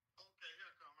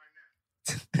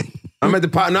 I'm at the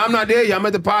pod. No, I'm not there yet. I'm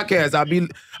at the podcast.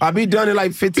 I'll be done in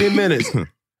like 15 minutes.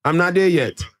 I'm not there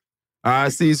yet.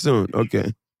 I'll see you soon.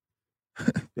 Okay.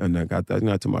 And I thought I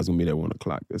was gonna be there at 1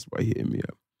 o'clock. That's why he hit me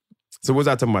up. So what was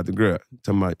I talking about? The girl,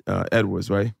 talking about Edwards,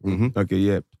 right? Mm-hmm. Okay,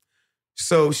 yeah.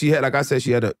 So she had, like I said,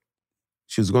 she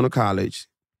was going to college,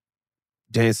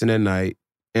 dancing at night,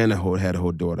 and had a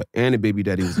whole daughter, and the baby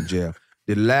daddy was in jail.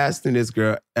 The last thing this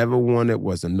girl ever wanted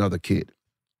was another kid.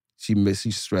 She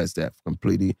stressed that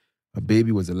completely. A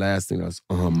baby was the last thing that was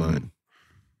on her mind,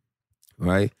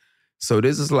 right? So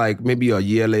this is like maybe a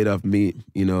year later of me,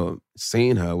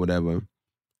 seeing her, whatever.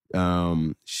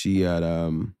 She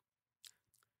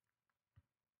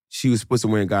was supposed to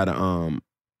went and got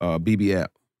a BBL,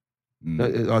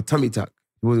 a tummy tuck.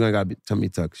 She wasn't gonna got a tummy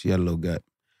tuck. She had a little gut.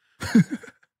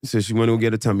 So she went to go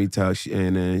get a tummy tuck,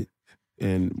 and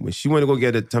when she went to go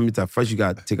get a tummy tuck, first you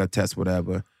got to take a test,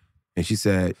 whatever. And she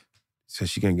said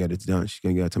she can't get it done. She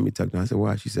can't get a tummy tuck done. I said,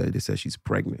 why? She said, they said she's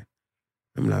pregnant.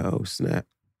 I'm like, oh, snap.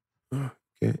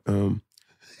 Okay.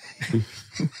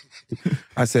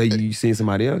 I said, you seen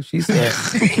somebody else? She said,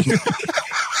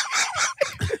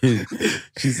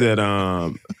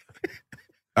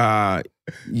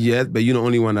 yes, but you're the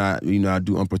only one I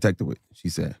do unprotected with, she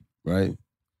said, right?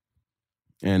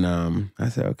 And I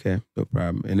said, okay, no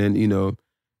problem. And then,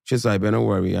 she's like, but don't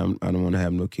worry, I don't want to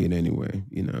have no kid anyway,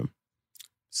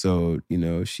 So,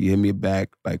 she hit me back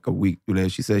like a week later.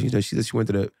 She said she went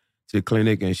to the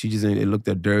clinic and it looked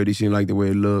at dirty. She didn't like the way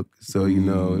it looked. So,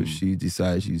 she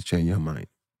decided she's changing her mind.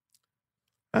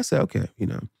 I said, okay,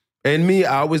 And me,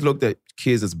 I always looked at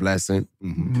kids as blessing.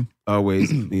 Mm-hmm. Always,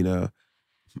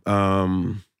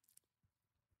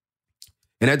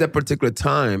 And at that particular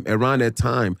time, around that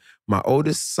time, my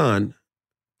oldest son,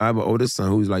 I have an oldest son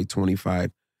who's like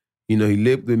 25. He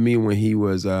lived with me when he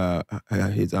was,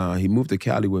 he moved to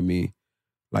Cali with me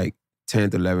like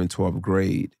 10th, 11th, 12th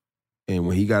grade. And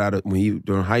when he got out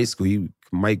during high school,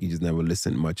 Mikey just never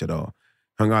listened much at all.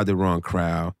 Hung out the wrong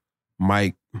crowd.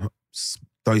 Mike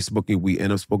started smoking weed,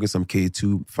 ended up smoking some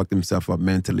K2, fucked himself up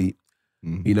mentally.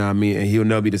 Mm-hmm. You know what I mean? And he'll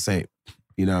never be the same.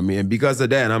 You know what I mean? And because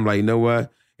of that, I'm like, you know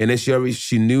what? And then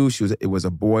she knew it was a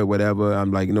boy, whatever.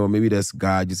 I'm like, maybe that's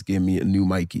God just gave me a new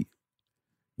Mikey.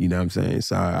 You know what I'm saying?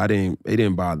 So it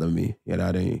didn't bother me.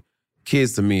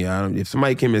 Kids to me, if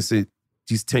somebody came and said,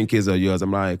 these 10 kids are yours,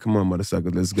 I'm like, come on,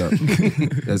 motherfucker, let's go.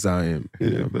 That's how I am.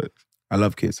 But I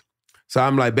love kids. So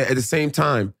I'm like, but at the same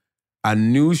time, I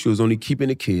knew she was only keeping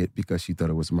the kid because she thought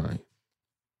it was mine.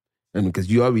 And because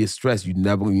you already stressed, you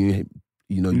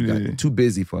got too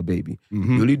busy for a baby.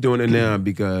 Mm-hmm. You're only doing it now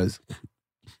because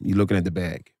you're looking at the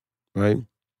bag, right?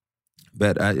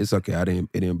 But it's okay.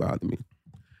 It didn't bother me.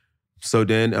 So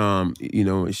then,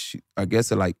 I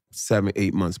guess at like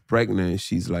 7-8 months pregnant,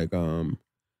 she's like,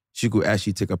 she could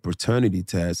actually take a paternity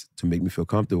test to make me feel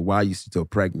comfortable. Why are you still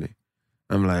pregnant?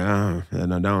 I'm like,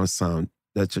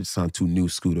 that just sound too new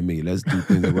school to me. Let's do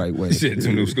things the right way. Shit,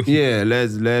 too new school. Yeah,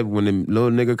 let's when the little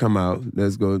nigga come out,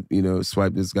 let's go,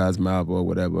 swipe this guy's mouth or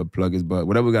whatever, plug his butt,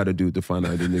 whatever we got to do to find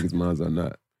out if the niggas' minds or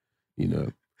not,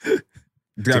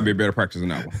 There's gotta be a better practice than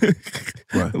that one.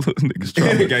 Right. Little niggas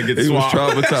gotta get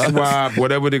traumatized. Swab,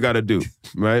 whatever they gotta do,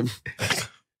 right?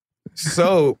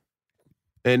 So,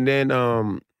 and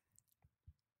then,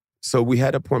 so we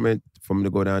had an appointment for me to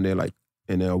go down there, like,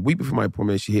 and a week before my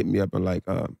appointment, she hit me up and like,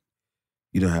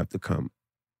 you don't have to come.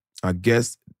 I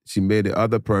guess she made the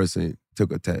other person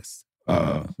took a test.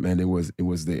 Man, it was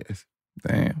theirs.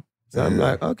 Damn. So I'm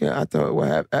like, okay, I thought, what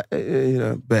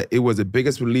happened? But it was the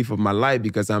biggest relief of my life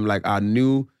because I'm like, I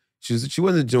knew she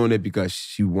wasn't doing it because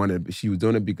she wanted, she was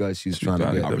doing it because she was trying to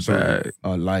get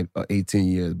a life, 18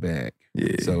 years back.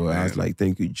 Yeah, so I was like,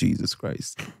 thank you, Jesus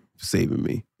Christ, for saving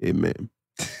me. Amen.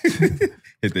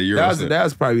 Hit the Euro.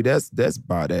 That's probably, that's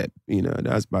about that,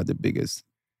 that's about the biggest,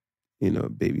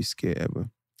 baby scare ever.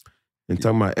 And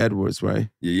talking about Edwards, right?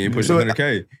 Yeah, you ain't pushed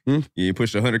 100K. You ain't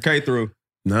pushed 100K through.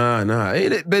 Nah.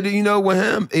 But with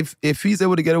him, if he's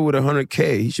able to get it with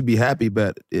 100K, he should be happy.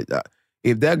 But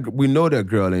we know that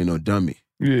girl ain't no dummy.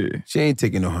 Yeah, she ain't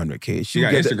taking no 100K. She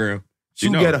got Instagram.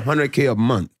 She'll get 100K a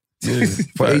month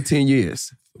for 18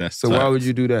 years. That's Why would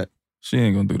you do that? She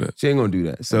ain't gonna do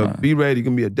that. So be ready. You're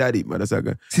gonna be a daddy,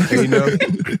 motherfucker.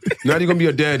 Not you gonna be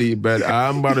a daddy, but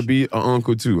I'm about to be an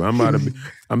uncle too. I'm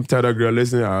telling that girl,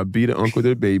 listen, I'll be the uncle to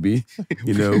the baby.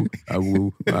 I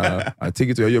will. I'll take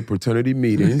you to all your paternity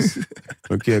meetings.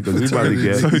 Okay, because we about to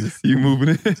get you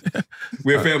moving it.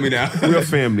 We're a family now. We're a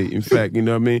family. In fact, you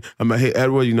know what I mean. I'm like, hey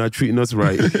Edward, you're not treating us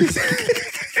right.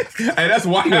 Hey, that's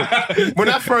why. When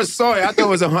I first saw it, I thought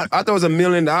it was $1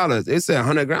 million. It said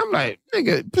 100 grand. I'm like,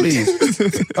 nigga, please,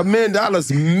 $1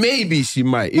 million, maybe she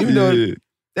might. Even though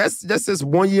that's just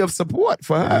 1 year of support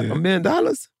for her. $1 million.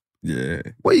 Yeah.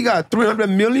 What you got? 300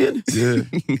 million? Yeah.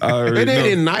 I already It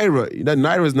ain't know. in Naira. That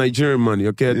Naira is Nigerian money,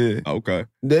 okay? Yeah. Okay.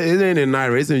 It ain't in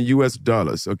Naira. It's in US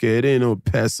dollars, okay? It ain't no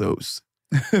pesos.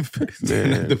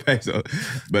 Man. The peso.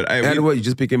 But hey, Anyway, you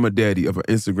just became a daddy of an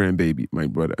Instagram baby, my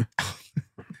brother.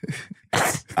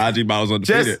 IG Miles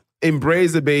undefeated. Just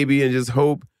embrace the baby and just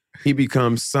hope he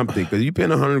becomes something. Because you paying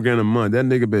 $100,000 a month, that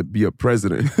nigga better be a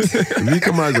president. If he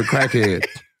come out as a crackhead,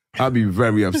 I'll be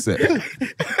very upset. You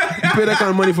pay that kind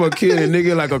of money for a kid and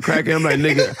nigga like a crackhead, I'm like,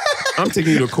 nigga, I'm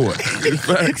taking you to court.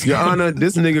 Your Honor,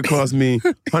 this nigga cost me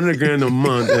 $100,000 a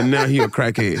month and now he a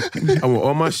crackhead. I want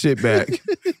all my shit back.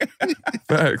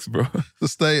 Facts, bro. To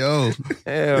stay on.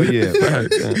 Hell yeah.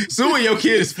 Facts. Suing your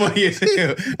kid is funny as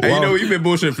hell. Hey, you know, you've been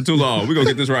bullshitting for too long. We're going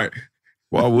to get this right.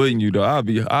 Why wouldn't you though? I'd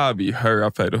be hurt. I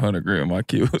paid $100,000. My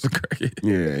kid was a crackhead.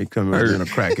 Yeah, he come out in a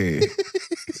crackhead.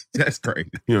 That's crazy.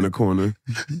 He on the corner.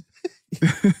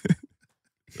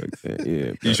 Like that,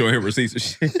 yeah. You showing him receipts and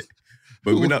shit.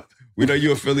 But we know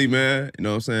you're a Philly man. You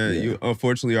know what I'm saying? Yeah. You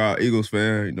unfortunately are an Eagles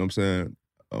fan. You know what I'm saying?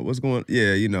 What's going?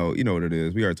 Yeah, you know what it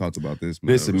is. We already talked about this.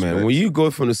 Man. Listen, man, when you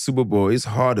go from the Super Bowl, it's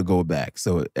hard to go back.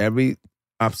 So every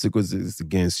obstacle is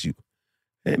against you.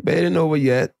 And it ain't over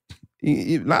yet.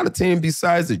 A lot of teams,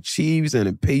 besides the Chiefs and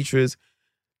the Patriots,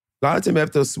 a lot of teams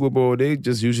after the Super Bowl, they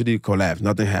just usually collapse.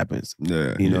 Nothing happens.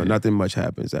 Yeah, Nothing much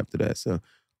happens after that. So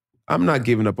I'm not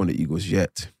giving up on the Eagles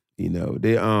yet. They It's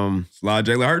a lot of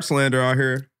Jalen Hurt slander out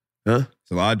here. Huh?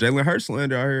 It's a lot of Jalen Hurt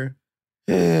slander out here.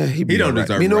 Yeah, He don't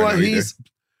deserve. You know it what? right now either. He's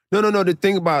no. The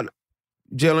thing about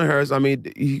Jalen Hurts, I mean,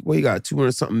 he got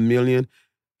 200-something million.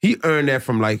 He earned that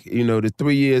from the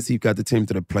 3 years he got the team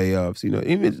to the playoffs.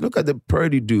 Even look at the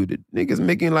Purdy dude. The nigga's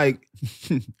making like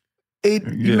he's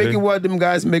making what them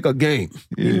guys make a game.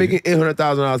 He's making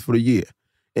 $800,000 for the year.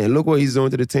 And look what he's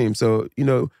doing to the team. So,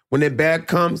 when that bag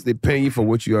comes, they're paying you for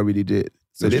what you already did.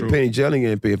 So That's they're true. paying Jalen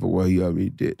and paying for what he already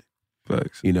did.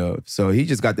 Facts. So he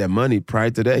just got that money. Prior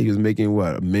to that, he was making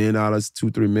what, $1 million,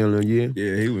 $2-3 million a year.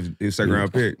 Yeah, he was second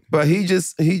round pick. But he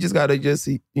just gotta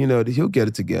he'll get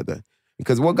it together.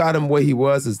 Because what got him where he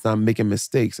was is not making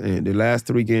mistakes. And the last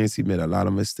 3 games, he made a lot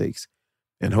of mistakes.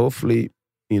 And hopefully,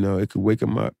 it could wake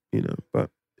him up, But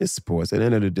it's sports. At the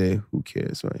end of the day, who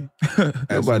cares, right?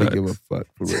 Nobody give a fuck,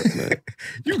 for real, man.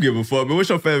 You give a fuck, but what's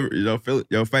your favorite,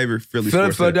 your favorite Philly sports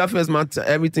team? Philadelphia is my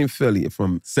everything Philly.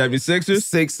 From 76ers?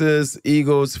 Sixers,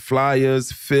 Eagles,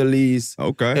 Flyers, Phillies.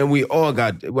 Okay. And we all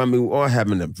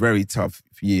having a very tough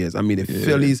years. I mean, the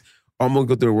Phillies almost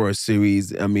go to the World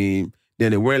Series. I mean,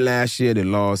 then they went last year, they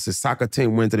lost. The soccer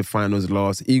team went to the finals,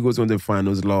 lost. Eagles went to the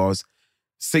finals, lost.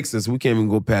 Sixers, we can't even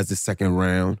go past the second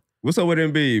round. What's up with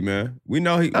Embiid, man? We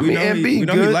know he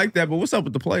like that, but what's up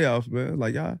with the playoffs, man?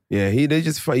 Like, y'all. Yeah, he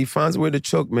finds a way to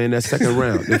choke, man, that second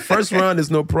round. The first round is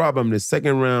no problem. The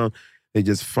second round, they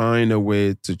just find a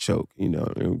way to choke,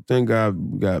 And thank God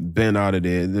we got Ben out of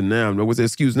there. Then now, what's the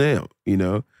excuse now,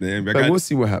 Damn, we'll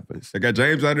see what happens. I got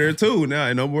James out there too now,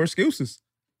 and no more excuses.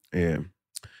 Yeah.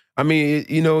 I mean,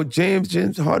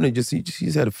 James Harden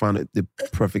he's had to find the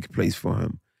perfect place for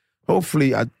him.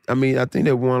 Hopefully, I think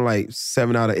they won like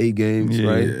 7 out of 8 games,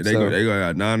 right? Yeah, they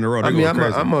got 9 in a row.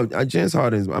 James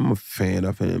Harden. I'm a fan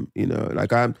of him.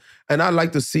 And I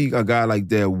like to see a guy like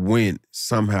that win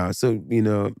somehow. So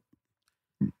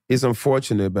it's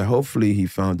unfortunate, but hopefully he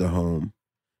found a home.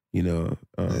 Yeah,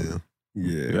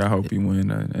 I hope he win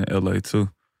in LA too.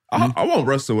 I want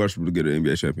Russell Westbrook to get an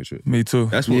NBA championship. Me too.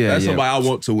 That's somebody I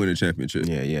want to win a championship.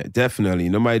 Yeah, definitely.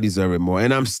 Nobody deserves it more.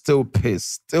 And I'm still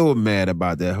pissed, still mad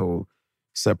about that whole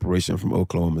separation from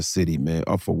Oklahoma City, man.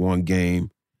 Up for 1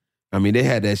 game. I mean, they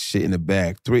had that shit in the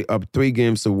bag. 3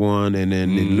 games to 1, and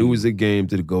then they lose a game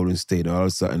to the Golden State. All of a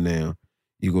sudden now,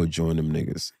 you go join them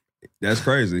niggas. That's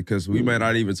crazy, because we may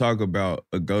not even talk about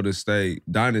a Golden State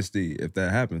dynasty if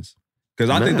that happens. Because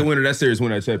I think the winner of that series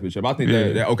win that championship. I think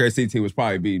that OKC team was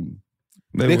probably beaten.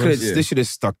 They should have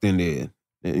stuck in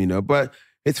there, But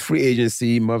it's free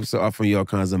agency. Mothers are offering you all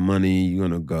kinds of money. You're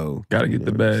gonna go. Gotta get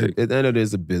the bag. At the end of it,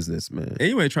 it's a business, man. And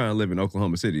you ain't trying to live in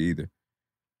Oklahoma City either.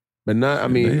 But not. I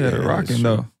mean, they had it rocking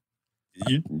though.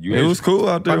 It was cool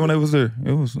out there when they was there.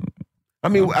 It was. I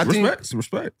mean,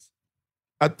 respect.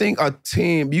 I think a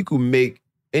team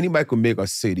anybody could make a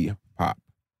city pop.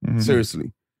 Mm-hmm.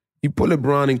 Seriously. You put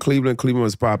LeBron in Cleveland, Cleveland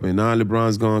was popping. Now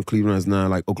LeBron's gone, Cleveland is now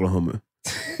like Oklahoma.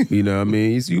 You know what I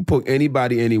mean? You put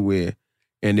anybody anywhere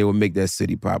and they will make that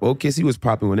city pop. OKC was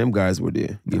popping when them guys were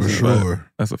there. For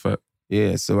sure. That's a fact.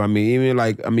 Yeah, so I mean,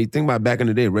 think about back in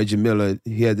the day, Reggie Miller,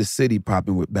 he had the city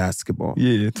popping with basketball.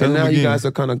 Yeah, tell and him now again. you guys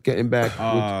are kind of getting back.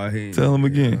 Tell him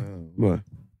again. What?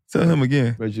 Tell him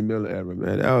again. Reggie Miller era,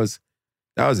 man. That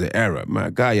was an era.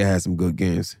 My God, you had some good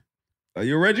games. Are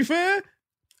you a Reggie fan?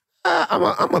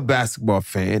 I'm a basketball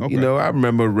fan. Okay. You know, I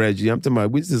remember Reggie. I'm talking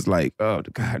about, we just like, oh,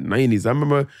 God, 90s. I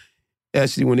remember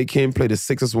actually when they came play the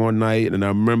Sixers one night, and I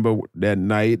remember that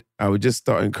night, I was just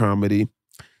starting comedy,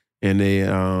 and they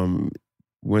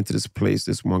went to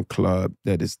this one club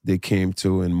they came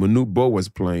to, and Manute Bo was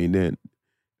playing then,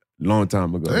 long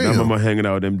time ago. And I remember hanging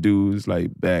out with them dudes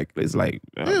like back. It's like,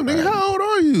 damn, nigga, how old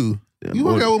are you? You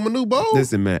hung out with Manute Bo?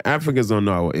 Listen, man, Africans don't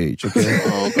know our age, okay?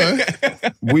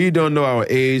 Okay. We don't know our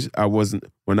age.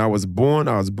 When I was born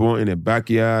in a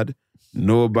backyard.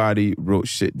 Nobody wrote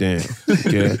shit down,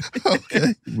 okay?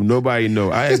 Okay. Nobody know.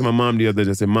 I asked my mom the other day,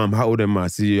 I said, Mom, how old am I?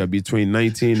 See, you're between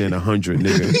 19 and 100,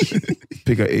 nigga.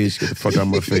 Pick an age, get the fuck out of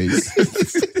my face.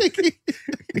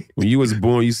 When you was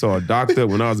born, you saw a doctor.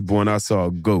 When I was born, I saw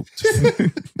a goat.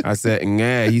 I said,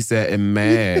 nah. He said,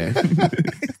 mad.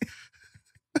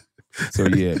 So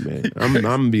yeah, man, I'm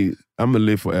gonna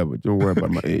live forever. Don't worry about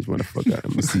my age, motherfucker.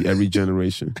 I'm gonna see every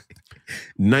generation.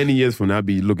 90 years from now, I'll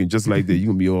be looking just like that. You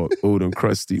gonna be all old and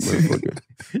crusty, motherfucker.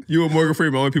 You and Morgan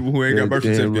Freeman, only people who ain't got birth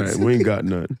certificates. Right. We ain't got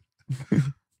none.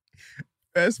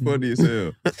 That's funny as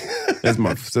hell.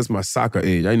 That's my soccer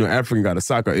age. I know African got a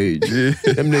soccer age. Yeah.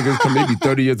 Them niggas come maybe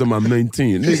 30 years on I'm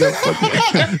 19. Nigga,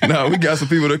 fuck. Nah, we got some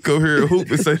people that come here and hoop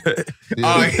and say that.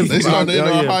 Yeah. They started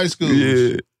in high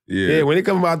school. Yeah, when they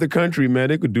come out the country, man,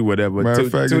 they could do whatever.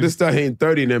 Till they start hitting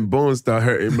 30 and then bones start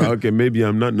hurting. Like, okay, maybe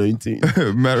I'm not 19.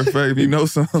 Matter of fact, if you know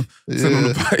something, send them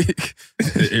the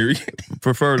pike.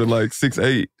 Prefer to like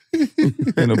 6'8"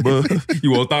 and above.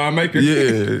 You want thigh maker?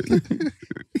 Yeah.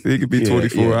 He could be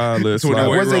 24 hours. What's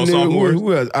that nigga?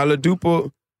 Who else?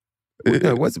 Oladipo?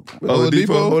 What's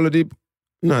Oladipo? Oladipo?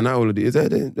 No, not Oladipo. Is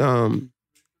that it?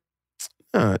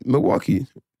 Milwaukee.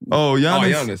 Oh,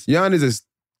 Giannis. Giannis is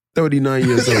 39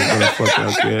 years old,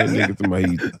 motherfucker. That nigga to my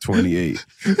 28.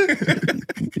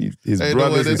 His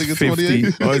brothers is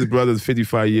 50. All his brothers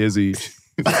 55 years each.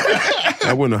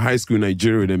 I went to high school in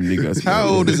Nigeria, them niggas. How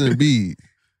old is Embiid?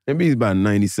 Embiid's about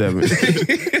 97.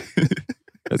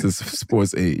 That's his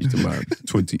sports age, about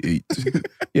 28.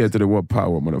 Yeah, to the what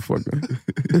power, motherfucker.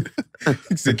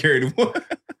 Security one.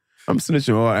 I'm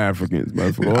snitching all Africans,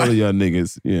 motherfucker. All of y'all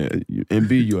niggas. Yeah,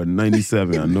 Embiid, you are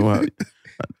 97. I know how.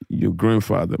 Your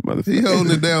grandfather, motherfucker. He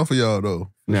holding it down for y'all though.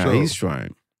 Nah, he's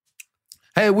trying.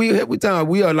 Hey, we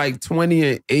are like 20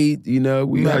 and 8. You know,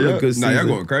 we having a good season. Y'all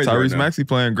going crazy. Tyrese Maxey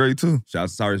playing great too. Shout out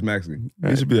to Tyrese Maxey.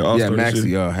 He should be an all-star. Yeah,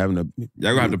 Maxey, having a.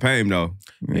 Y'all gonna have to pay him though.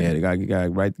 Yeah, they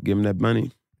got right to give him that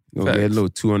money. Gonna get a little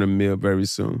 $200 million very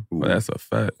soon. Well, that's a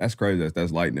fact. That's crazy.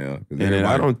 That's light now. And then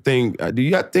I don't think. Do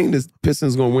y'all think the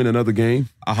Pistons gonna win another game?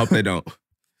 I hope they don't.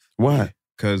 Why?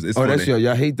 Because it's funny. That's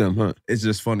y'all hate them, huh? It's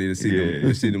just funny to see them.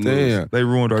 To see them Damn. lose. They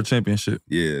ruined our championship.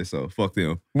 Yeah, so fuck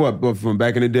them. What? But from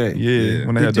back in the day? Yeah,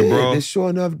 when they had the brawl. They sure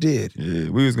enough did.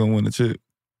 Yeah, we was gonna win the chip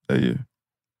that year.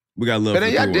 We got love. But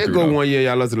then y'all did go 1 year.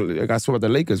 Y'all lost. I got swept the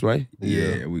Lakers, right?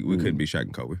 Yeah, we couldn't be Shaq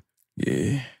and Kobe.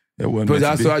 Yeah, that wasn't. But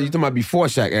I saw you talking about before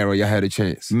Shaq era. Y'all had a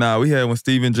chance. Nah, we had when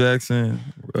Steven Jackson,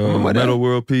 Metal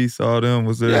World Peace, all them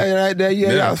was there. Yeah, right there.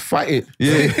 Yeah, y'all was fighting.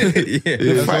 Yeah,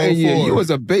 The fighting year. You was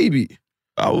a baby.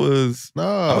 I was in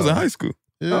high school.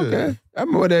 Yeah. Okay. I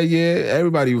remember that year,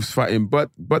 everybody was fighting, but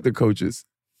the coaches.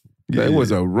 Yeah. It was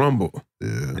a rumble.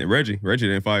 Yeah. And Reggie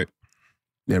didn't fight.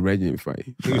 Yeah, Reggie didn't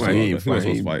fight. He was supposed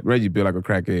to fight. Reggie built like a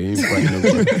crackhead. He didn't fight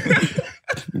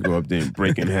nobody. Go up there and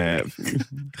break in half.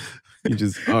 He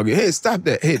just argue. Hey, stop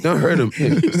that. Hey, don't hurt him.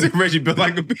 Hey. Reggie built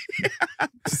like a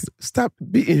Stop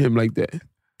beating him like that.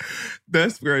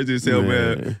 That's crazy as hell,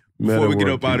 man. Before we get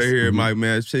up out of here, Mike,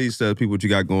 man, please tell people what you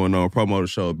got going on. Promo the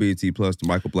show, BT Plus, the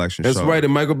Michael Blackson show. That's right, the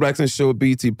Michael Blackson show,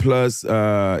 BT Plus.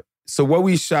 So what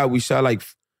we shot like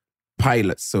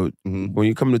pilots. So when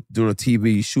you come to doing a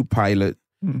TV, you shoot pilot.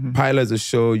 Pilot is a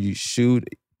show you shoot,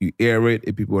 you air it.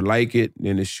 If people like it,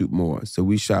 then they shoot more. So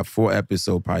we shot 4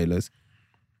 episode pilots.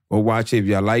 Or watch it. If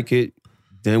y'all like it,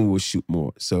 then we'll shoot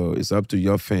more. So it's up to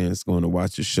your fans going to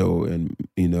watch the show and,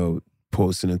 you know,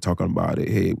 posting and talking about it.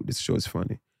 Hey, this show is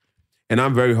funny. And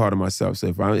I'm very hard on myself. So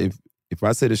if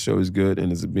I say the show is good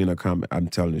and it's being a comment, I'm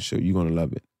telling the show, you're gonna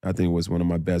love it. I think it was one of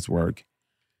my best work.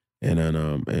 And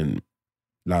a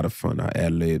lot of fun. I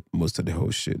ad-lib most of the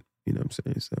whole shit. You know what I'm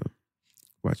saying? So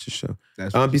watch the show.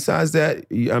 Besides that,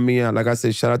 I mean, like I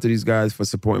said, shout out to these guys for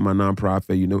supporting my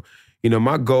nonprofit. You know,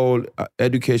 my goal,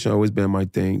 education always been my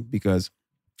thing because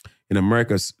in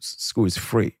America, school is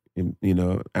free. In, you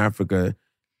know, Africa,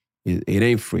 it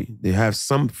ain't free. They have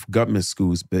some government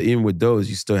schools, but even with those,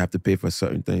 you still have to pay for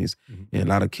certain things. And a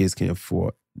lot of kids can't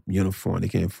afford uniform. They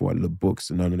can't afford little books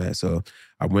and none of that. So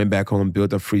I went back home,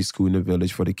 built a free school in the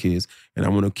village for the kids, and I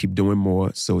want to keep doing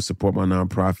more. So support my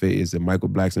nonprofit is at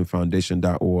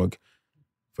michaelblacksonfoundation.org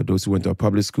For those who went to a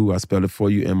public school, I spell it for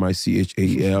you,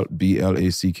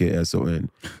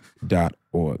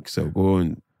 MICHAELBLACKSON.org. So go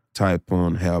and type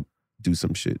on help, do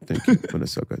some shit. Thank you for the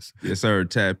suckers. Yes, sir.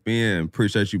 Tap in.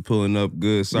 Appreciate you pulling up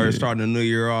good, sir. Yeah. Starting the new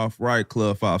year off right,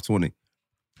 Club 520.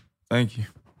 Thank you.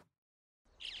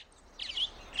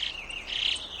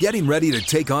 Getting ready to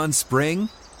take on spring?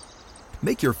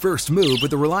 Make your first move with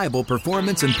the reliable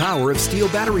performance and power of Steel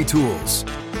battery tools.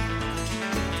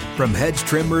 From hedge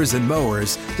trimmers and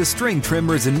mowers to string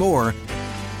trimmers and more,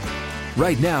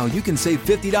 right now you can save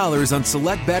 $50 on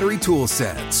select battery tool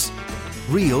sets.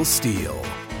 Real Steel.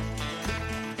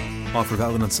 Offer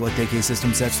valid on select AK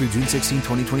system sets through June 16,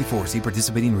 2024. See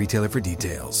participating retailer for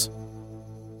details.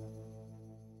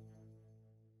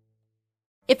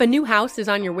 If a new house is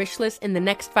on your wish list in the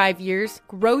next 5 years,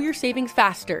 grow your savings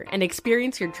faster and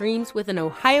experience your dreams with an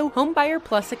Ohio Homebuyer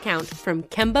Plus account from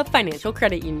Kemba Financial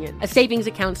Credit Union. A savings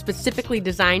account specifically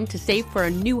designed to save for a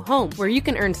new home, where you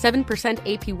can earn 7%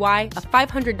 APY, a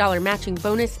 $500 matching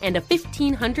bonus, and a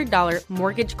 $1,500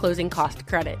 mortgage closing cost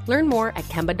credit. Learn more at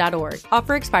Kemba.org.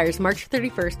 Offer expires March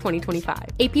 31st, 2025.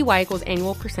 APY equals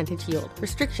annual percentage yield.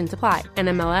 Restrictions apply.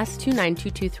 NMLS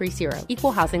 292230.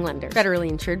 Equal housing lender. Federally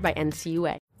insured by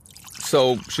NCUA.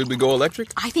 So, should we go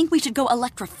electric? I think we should go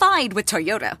electrified with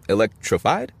Toyota.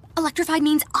 Electrified? Electrified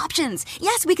means options.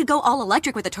 Yes, we could go all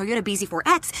electric with the Toyota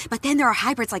BZ4X, but then there are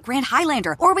hybrids like Grand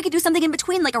Highlander, or we could do something in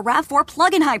between like a RAV4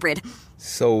 plug-in hybrid.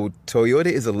 So, Toyota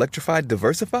is electrified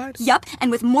diversified? Yup, and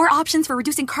with more options for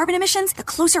reducing carbon emissions, the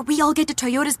closer we all get to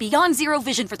Toyota's Beyond Zero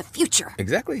vision for the future.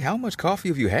 Exactly how much coffee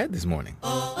have you had this morning?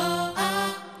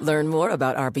 Learn more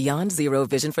about our Beyond Zero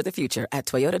vision for the future at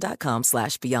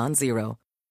toyota.com/Beyond Zero.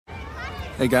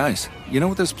 Hey guys, you know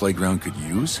what this playground could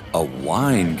use? A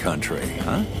wine country,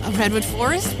 huh? A redwood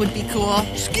forest would be cool.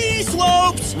 Ski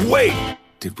slopes! Wait!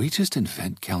 Did we just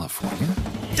invent California?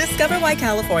 Discover why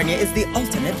California is the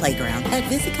ultimate playground at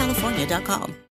visitcalifornia.com.